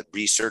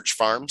research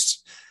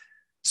farms.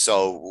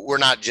 So we're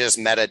not just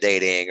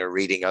metadating or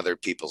reading other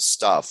people's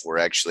stuff. We're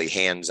actually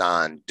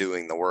hands-on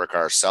doing the work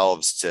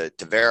ourselves to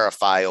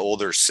verify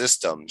older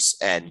systems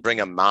and bring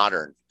them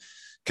modern,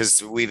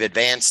 because we've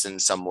advanced in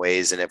some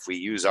ways. And if we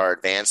use our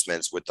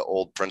advancements with the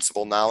old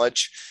principle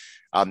knowledge,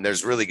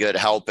 there's really good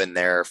help in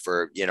there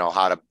for,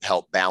 how to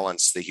help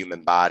balance the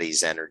human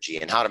body's energy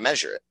and how to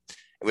measure it.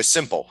 It was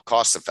simple,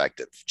 cost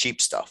effective, cheap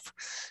stuff.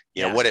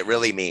 What it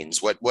really means,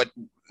 what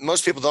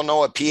most people don't know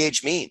what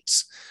pH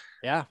means.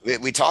 Yeah.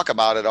 We talk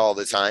about it all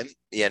the time,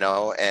 and,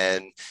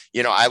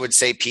 I would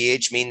say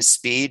pH means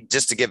speed,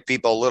 just to give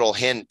people a little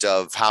hint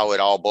of how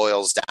it all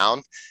boils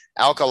down.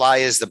 Alkali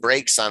is the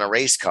brakes on a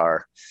race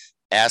car.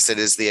 Acid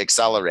is the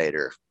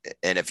accelerator.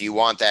 And if you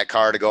want that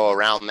car to go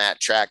around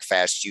that track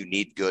fast, you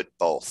need good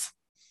both.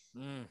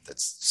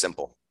 That's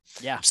simple.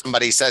 Yeah. If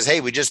somebody says, hey,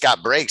 we just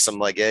got brakes, I'm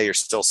like, yeah, you're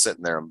still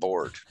sitting there and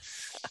bored.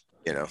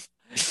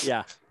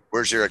 Yeah.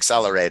 Where's your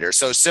accelerator?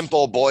 So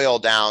simple boil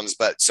downs,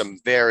 but some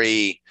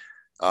very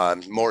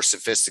more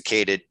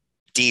sophisticated,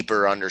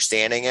 deeper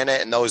understanding in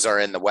it. And those are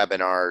in the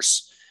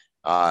webinars.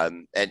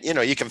 And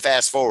you can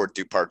fast forward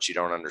through parts you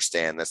don't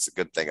understand. That's the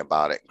good thing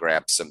about it.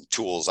 Grab some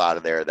tools out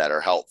of there that are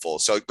helpful.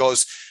 So it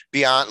goes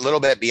beyond, a little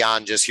bit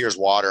beyond just here's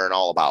water and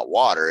all about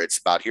water. It's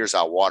about here's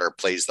how water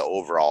plays the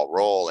overall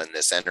role in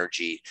this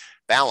energy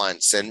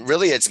balance. And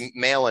really it's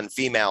male and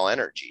female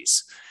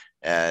energies,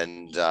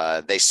 and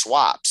they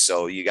swap.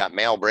 So you got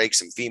male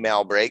breaks and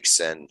female breaks,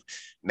 and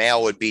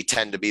male would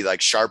tend to be like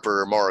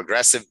sharper or more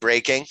aggressive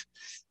braking.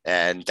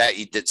 And that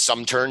you did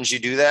some turns you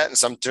do that and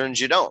some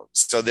turns you don't.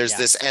 So there's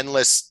this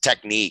endless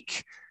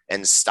technique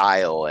and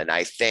style. And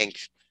I think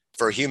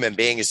for human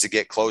beings to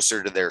get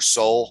closer to their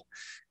soul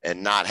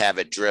and not have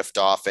it drift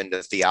off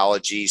into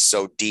theology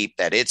so deep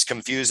that it's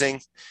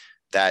confusing,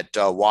 that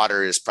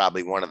water is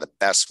probably one of the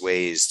best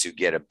ways to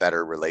get a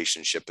better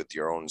relationship with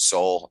your own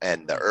soul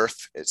and the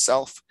earth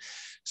itself.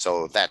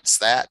 So that's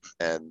that.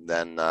 And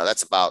then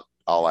that's about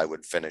all I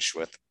would finish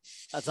with.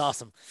 That's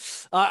awesome.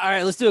 All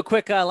right, let's do a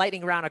quick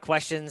lightning round of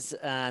questions,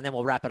 and then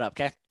we'll wrap it up,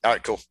 okay? All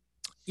right, cool.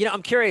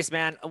 I'm curious,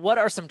 man, what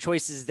are some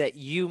choices that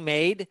you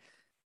made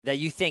that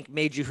you think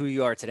made you who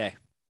you are today?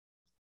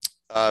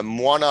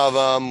 One of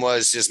them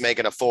was just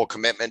making a full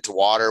commitment to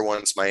water.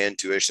 Once my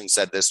intuition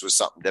said this was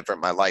something different,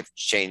 my life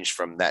changed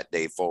from that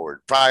day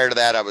forward. Prior to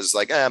that, I was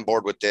like, I'm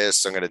bored with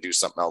this. I'm going to do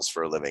something else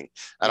for a living.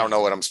 I don't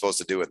know what I'm supposed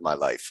to do with my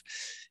life.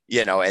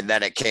 And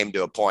then it came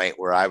to a point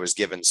where I was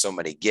given so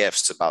many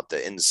gifts about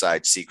the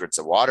inside secrets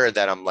of water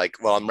that I'm like,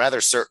 well, I'm rather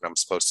certain I'm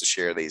supposed to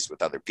share these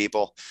with other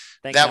people.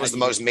 That was the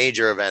most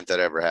major event that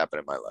ever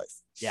happened in my life.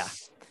 Yeah.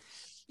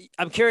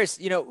 I'm curious,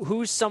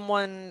 who's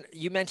someone,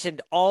 you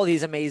mentioned all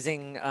these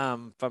amazing,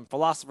 from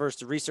philosophers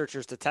to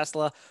researchers to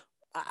Tesla.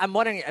 I'm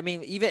wondering,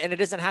 even, and it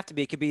doesn't have to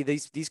be, it could be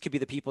these could be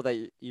the people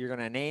that you're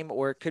going to name,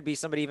 or it could be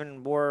somebody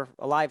even more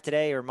alive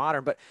today or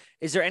modern, but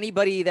is there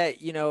anybody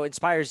that,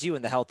 inspires you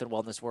in the health and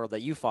wellness world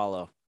that you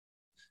follow?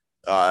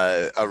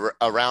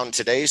 Around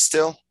today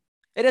still?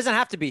 It doesn't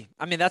have to be.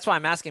 That's why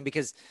I'm asking,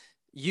 because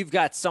you've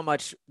got so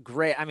much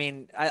great,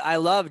 I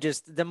love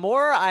just the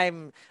more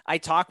I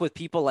talk with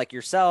people like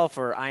yourself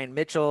or Ian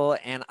Mitchell,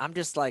 and I'm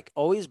just like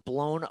always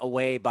blown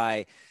away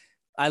by,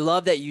 I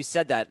love that you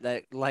said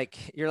that like,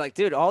 you're like,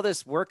 dude, all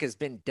this work has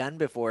been done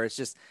before. It's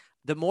just,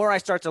 the more I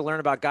start to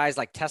learn about guys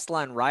like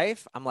Tesla and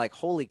Rife, I'm like,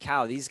 holy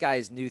cow, these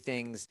guys knew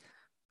things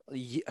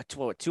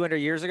 200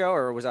 years ago,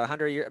 or was it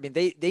 100 years?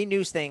 They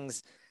knew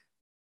things,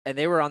 and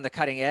they were on the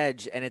cutting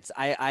edge. And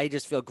I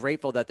just feel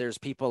grateful that there's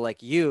people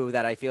like you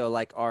that I feel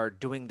like are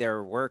doing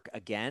their work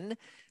again,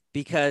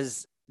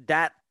 because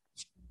that,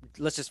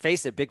 let's just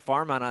face it, big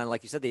pharma, and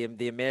like you said,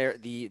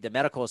 the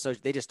medical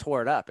association, they just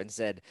tore it up and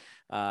said,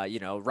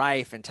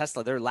 Rife and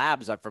Tesla, their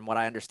labs, from what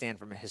I understand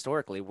from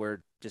historically,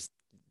 were just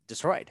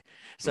destroyed.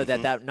 So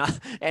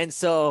and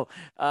so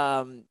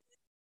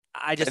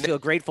I just feel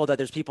grateful that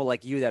there's people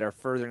like you that are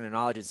furthering the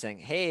knowledge and saying,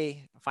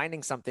 hey,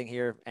 finding something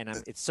here. And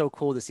it's so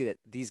cool to see that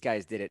these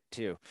guys did it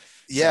too.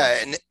 Yeah.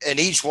 So, and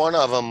each one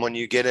of them, when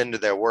you get into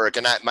their work,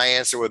 and my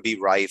answer would be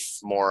Rife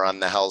more on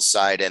the health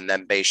side, and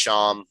then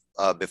Béchamp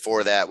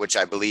before that, which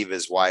I believe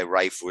is why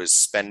Rife was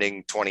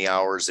spending 20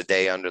 hours a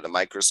day under the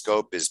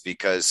microscope, is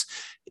because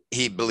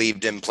he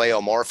believed in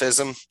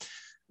pleomorphism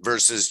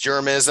versus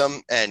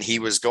germism. And he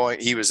was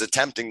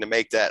attempting to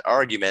make that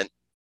argument.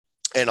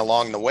 And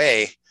along the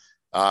way,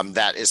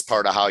 that is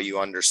part of how you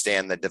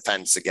understand the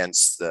defense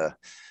against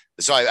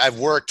so I've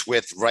worked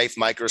with Rife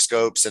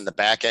microscopes and the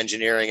back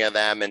engineering of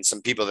them, and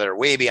some people that are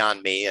way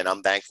beyond me, and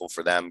I'm thankful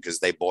for them because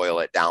they boil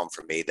it down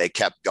for me. They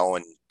kept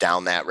going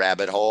down that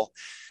rabbit hole,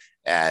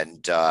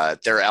 and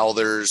their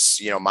elders,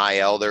 my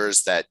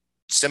elders that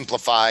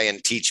simplify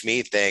and teach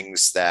me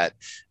things that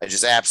I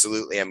just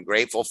absolutely am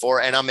grateful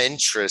for. And I'm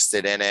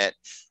interested in it.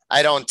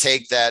 I don't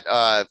take that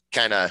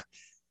kind of,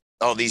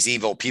 oh, these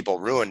evil people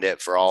ruined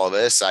it for all of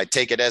us. I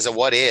take it as a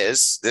what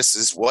is. This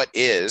is what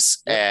is.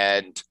 Yep.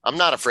 And I'm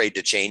not afraid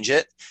to change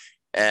it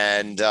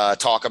and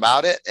talk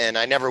about it. And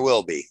I never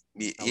will be.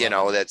 You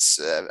know,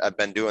 that's I've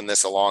been doing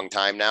this a long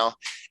time now.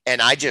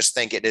 And I just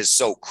think it is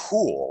so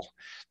cool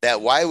that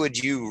why would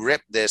you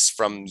rip this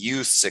from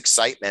youth's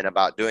excitement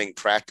about doing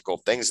practical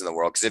things in the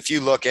world? Because if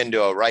you look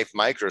into a Rife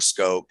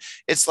microscope,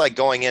 it's like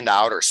going into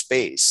outer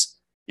space.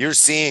 You're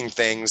seeing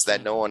things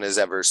that no one has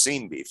ever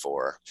seen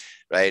before,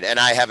 right? And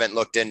I haven't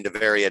looked into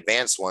very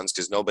advanced ones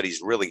because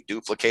nobody's really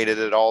duplicated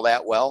it all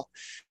that well.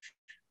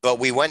 But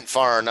we went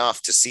far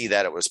enough to see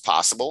that it was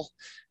possible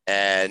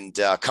and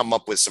come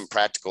up with some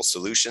practical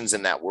solutions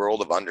in that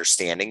world of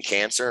understanding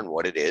cancer and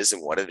what it is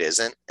and what it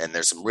isn't. And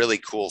there's some really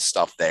cool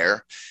stuff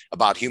there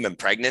about human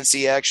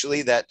pregnancy,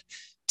 actually, that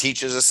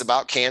teaches us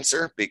about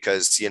cancer,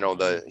 because, you know,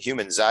 the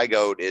human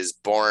zygote is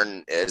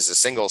born as a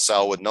single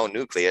cell with no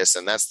nucleus,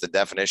 and that's the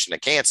definition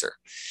of cancer.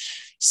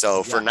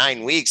 So for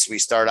 9 weeks, we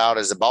start out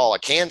as a ball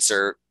of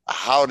cancer.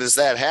 How does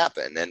that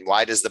happen? And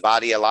why does the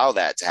body allow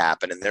that to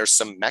happen? And there's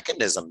some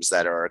mechanisms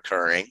that are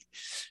occurring,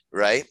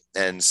 right?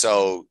 And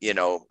so, you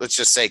know, let's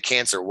just say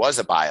cancer was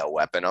a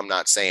bioweapon. I'm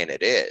not saying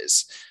it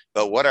is,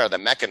 but what are the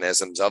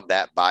mechanisms of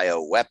that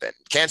bioweapon?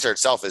 Cancer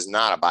itself is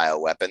not a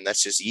bioweapon.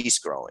 That's just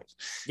yeast growing.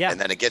 Yeah. And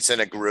then it gets in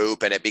a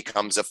group and it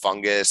becomes a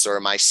fungus or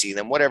a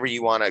mycelium, whatever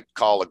you want to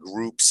call a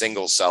group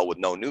single cell with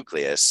no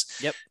nucleus.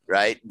 Yep.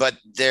 Right. But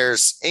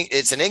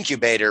it's an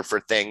incubator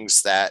for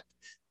things that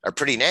are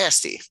pretty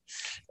nasty.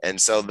 And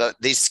so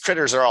these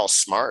critters are all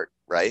smart,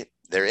 right?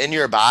 They're in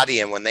your body.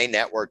 And when they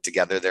network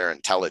together, they're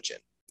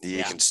intelligent.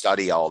 You can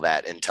study all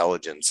that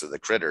intelligence of the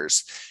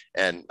critters.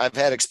 And I've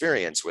had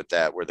experience with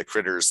that, where the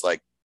critters, like,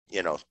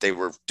 you know, they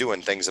were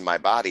doing things in my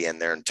body and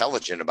they're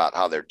intelligent about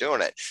how they're doing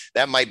it.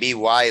 That might be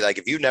why, like,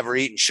 if you've never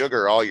eaten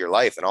sugar all your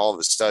life and all of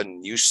a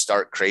sudden you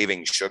start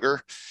craving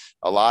sugar,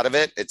 a lot of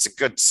it, it's a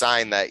good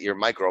sign that your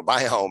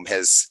microbiome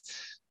has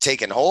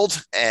taken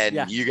hold, and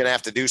you're going to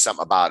have to do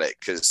something about it,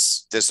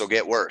 because this will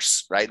get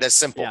worse, right? That's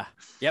simple. Yeah.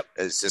 Yep.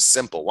 It's just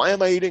simple. Why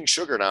am I eating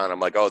sugar now? And I'm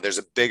like, oh, there's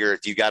a bigger,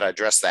 you got to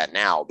address that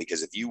now,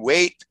 because if you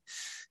wait,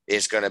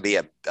 it's going to be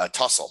a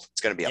tussle.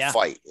 It's going to be a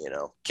fight, you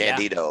know.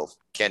 Candida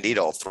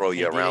will throw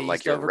you around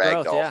like you're a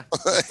rag doll. Yeah. I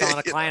was telling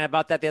a client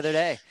about that the other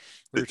day.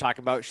 We were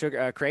talking about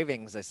sugar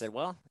cravings. I said,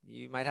 well,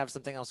 you might have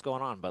something else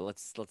going on, but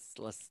let's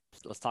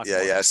talk.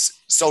 Yeah. Yes.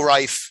 So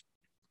Rife.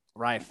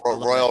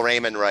 Royal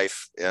Raymond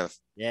Rife. Yeah.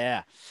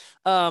 Yeah.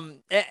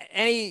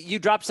 You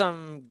dropped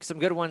some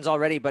good ones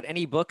already, but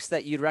any books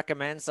that you'd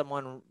recommend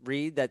someone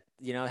read that,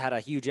 you know, had a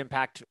huge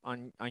impact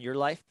on your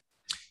life?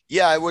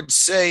 Yeah, I would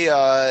say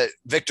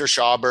Victor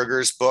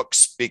Schauberger's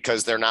books,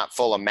 because they're not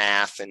full of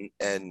math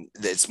and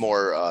it's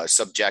more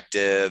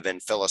subjective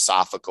and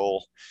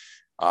philosophical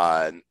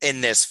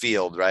in this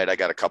field, right? I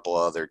got a couple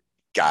of other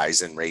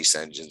guys in race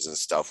engines and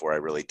stuff where I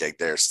really dig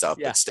their stuff,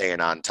 but staying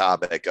on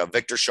topic,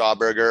 Victor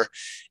Schauberger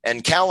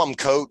and Callum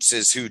Coates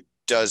is who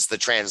does the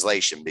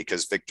translation,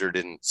 because Victor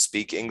didn't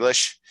speak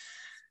English.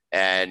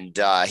 And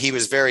he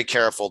was very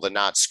careful to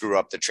not screw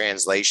up the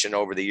translation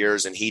over the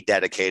years. And he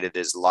dedicated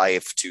his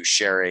life to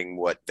sharing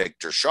what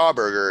Victor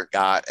Schauberger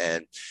got.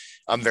 And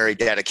I'm very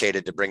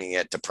dedicated to bringing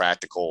it to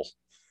practical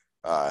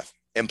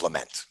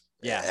implement.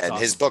 Yeah. And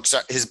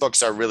awesome. his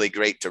books are really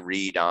great to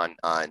read on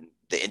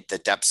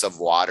the depths of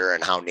water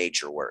and how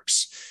nature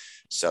works.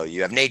 So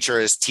you have Nature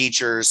as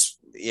Teachers.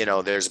 You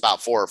know, there's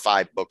about 4 or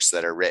 5 books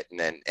that are written,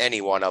 and any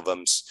one of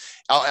them's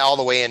all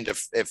the way into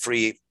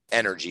free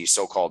energy,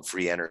 so-called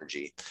free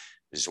energy.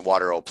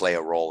 Water will play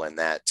a role in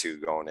that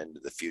too, going into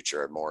the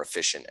future, more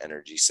efficient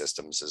energy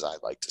systems, as I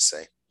like to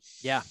say.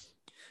 Yeah.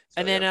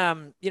 And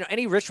then, you know,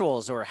 any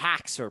rituals or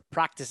hacks or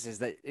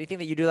practices anything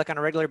that you do like on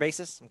a regular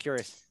basis? I'm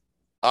curious.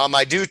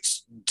 I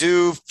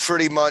do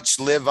pretty much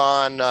live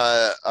on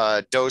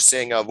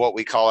dosing of what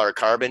we call our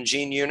carbon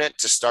gene unit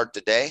to start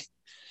the day.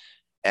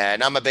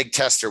 And I'm a big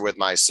tester with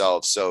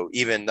myself. So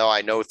even though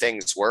I know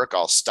things work,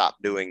 I'll stop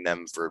doing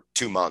them for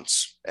 2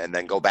 months and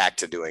then go back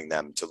to doing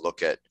them to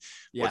look at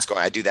what's going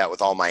on. I do that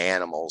with all my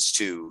animals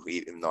too,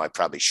 even though I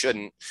probably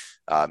shouldn't.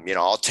 You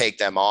know, I'll take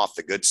them off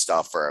the good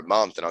stuff for a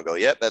month and I'll go,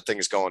 yep, that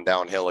thing's going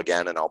downhill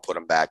again. And I'll put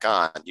them back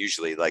on,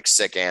 usually like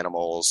sick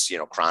animals, you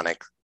know,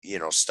 chronic, you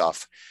know,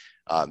 stuff.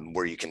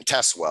 Where you can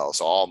test well.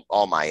 So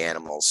all my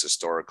animals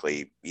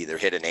historically either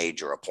hit an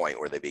age or a point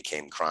where they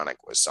became chronic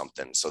with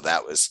something. So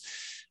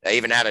I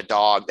even had a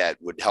dog that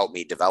would help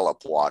me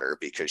develop water,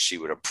 because she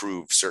would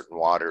approve certain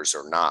waters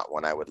or not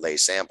when I would lay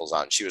samples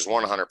on. She was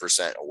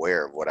 100%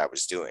 aware of what I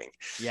was doing.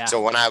 Yeah.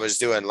 So when I was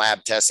doing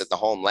lab tests at the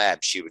home lab,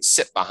 she would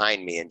sit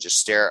behind me and just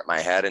stare at my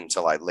head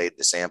until I laid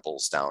the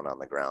samples down on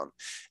the ground,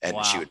 and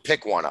she would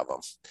pick one of them.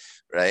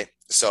 Right.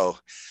 So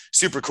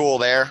super cool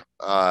there.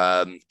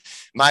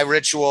 My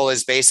ritual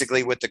is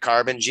basically with the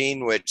carbon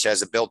gene, which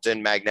has a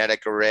built-in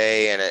magnetic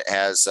array, and it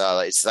has,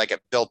 it's like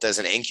built as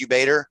an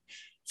incubator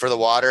for the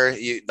water,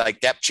 like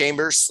depth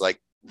chambers, like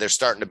they're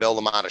starting to build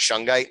them out of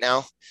shungite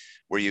now,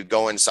 where you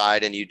go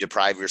inside and you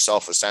deprive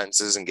yourself of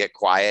senses and get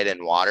quiet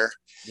in water.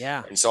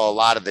 Yeah. And so a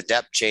lot of the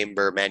depth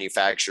chamber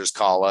manufacturers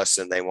call us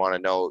and they want to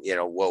know,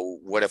 well,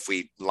 what if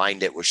we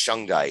lined it with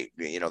shungite?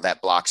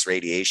 That blocks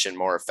radiation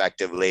more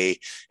effectively.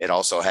 It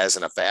also has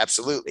an effect.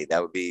 Absolutely.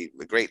 That would be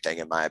a great thing,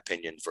 in my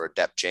opinion, for a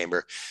depth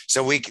chamber.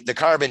 So the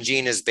Carbon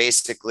Gene is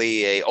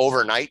basically a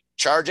overnight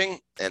charging.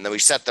 And then we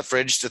set the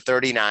fridge to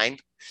 39.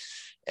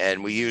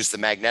 And we use the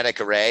magnetic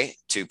array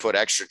to put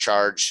extra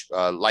charge.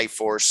 Life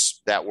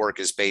force, that work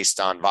is based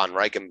on von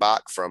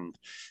Reichenbach from,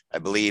 I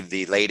believe,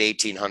 the late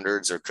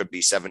 1800s, or could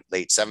be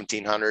late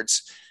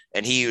 1700s.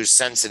 And he used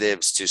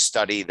sensitives to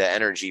study the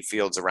energy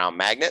fields around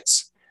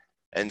magnets.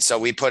 And so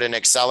we put an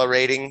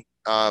accelerating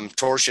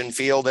torsion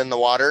field in the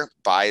water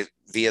via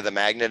the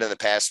magnet in the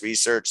past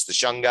research, the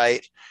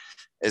shungite,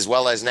 as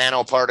well as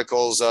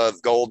nanoparticles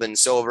of gold and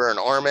silver and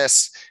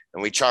ormus.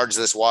 And we charge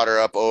this water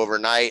up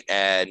overnight.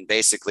 And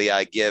basically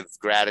I give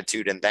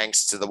gratitude and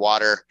thanks to the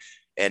water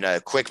and a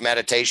quick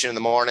meditation in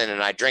the morning.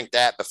 And I drink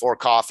that before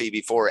coffee,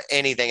 before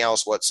anything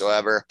else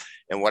whatsoever.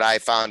 And what I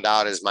found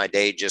out is my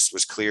day just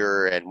was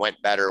clearer and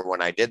went better when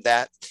I did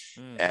that.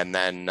 And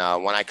then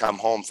when I come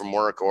home from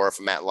work, or if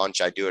I'm at lunch,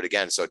 I do it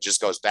again. So it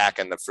just goes back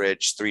in the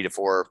fridge 3 to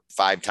 4,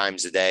 5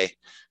 times a day.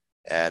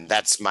 And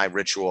that's my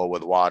ritual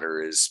with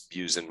water, is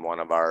using one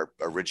of our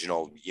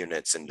original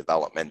units in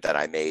development that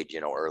I made,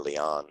 early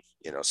on,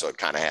 so it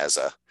kind of has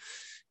a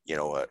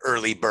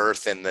early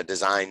birth in the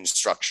design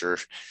structure.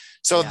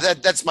 So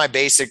that's my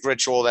basic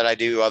ritual that I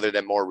do, other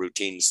than more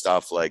routine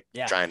stuff like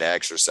trying to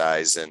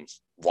exercise and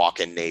walk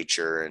in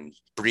nature and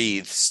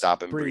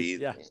stop and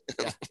breathe. Yeah.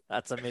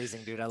 That's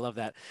amazing, dude. I love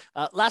that.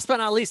 Last but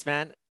not least,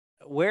 man,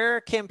 where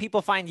can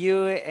people find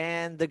you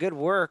and the good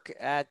work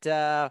at,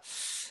 at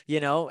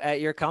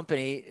your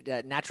company,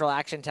 Natural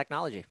Action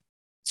Technology?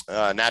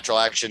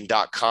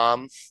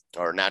 Naturalaction.com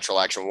or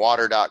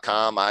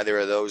naturalactionwater.com. Either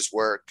of those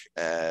work.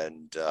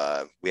 And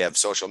we have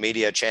social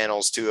media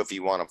channels too, if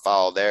you want to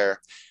follow there.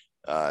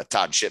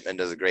 Todd Shipman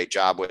does a great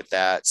job with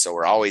that. So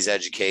we're always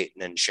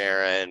educating and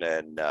sharing,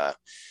 and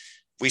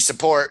we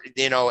support,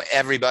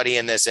 everybody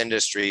in this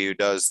industry who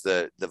does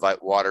the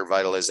water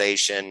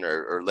vitalization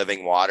or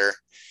living water.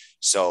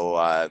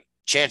 So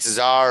chances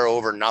are,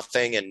 over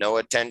nothing and no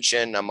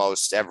attention,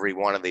 almost every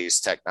one of these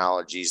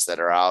technologies that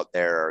are out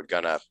there are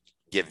going to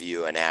give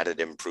you an added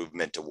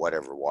improvement to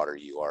whatever water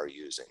you are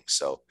using.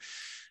 So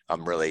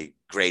I'm really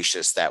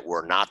gracious that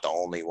we're not the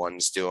only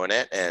ones doing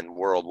it. And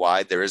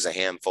worldwide, there is a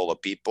handful of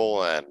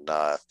people, and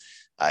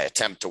I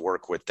attempt to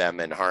work with them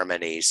in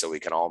harmony so we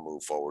can all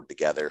move forward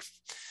together.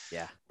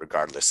 Yeah.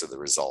 Regardless of the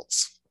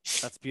results.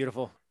 That's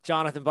beautiful.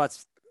 Jonathan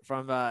Butts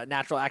from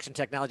Natural Action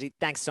Technology.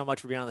 Thanks so much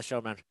for being on the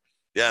show, man.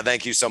 Yeah.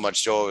 Thank you so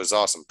much, Joel. It was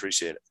awesome.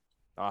 Appreciate it.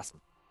 Awesome.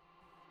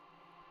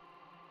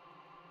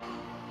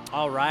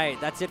 All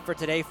right. That's it for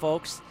today,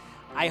 folks.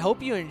 I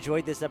hope you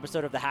enjoyed this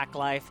episode of The Hack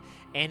Life.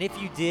 And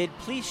if you did,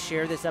 please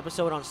share this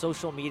episode on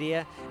social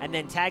media and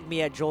then tag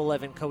me at Joel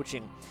Levin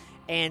Coaching.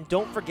 And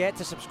don't forget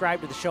to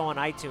subscribe to the show on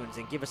iTunes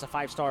and give us a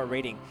 5-star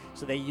rating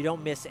so that you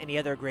don't miss any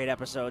other great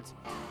episodes.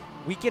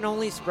 We can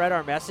only spread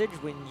our message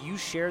when you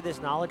share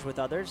this knowledge with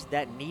others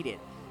that need it.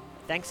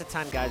 Thanks a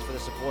ton, guys, for the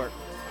support.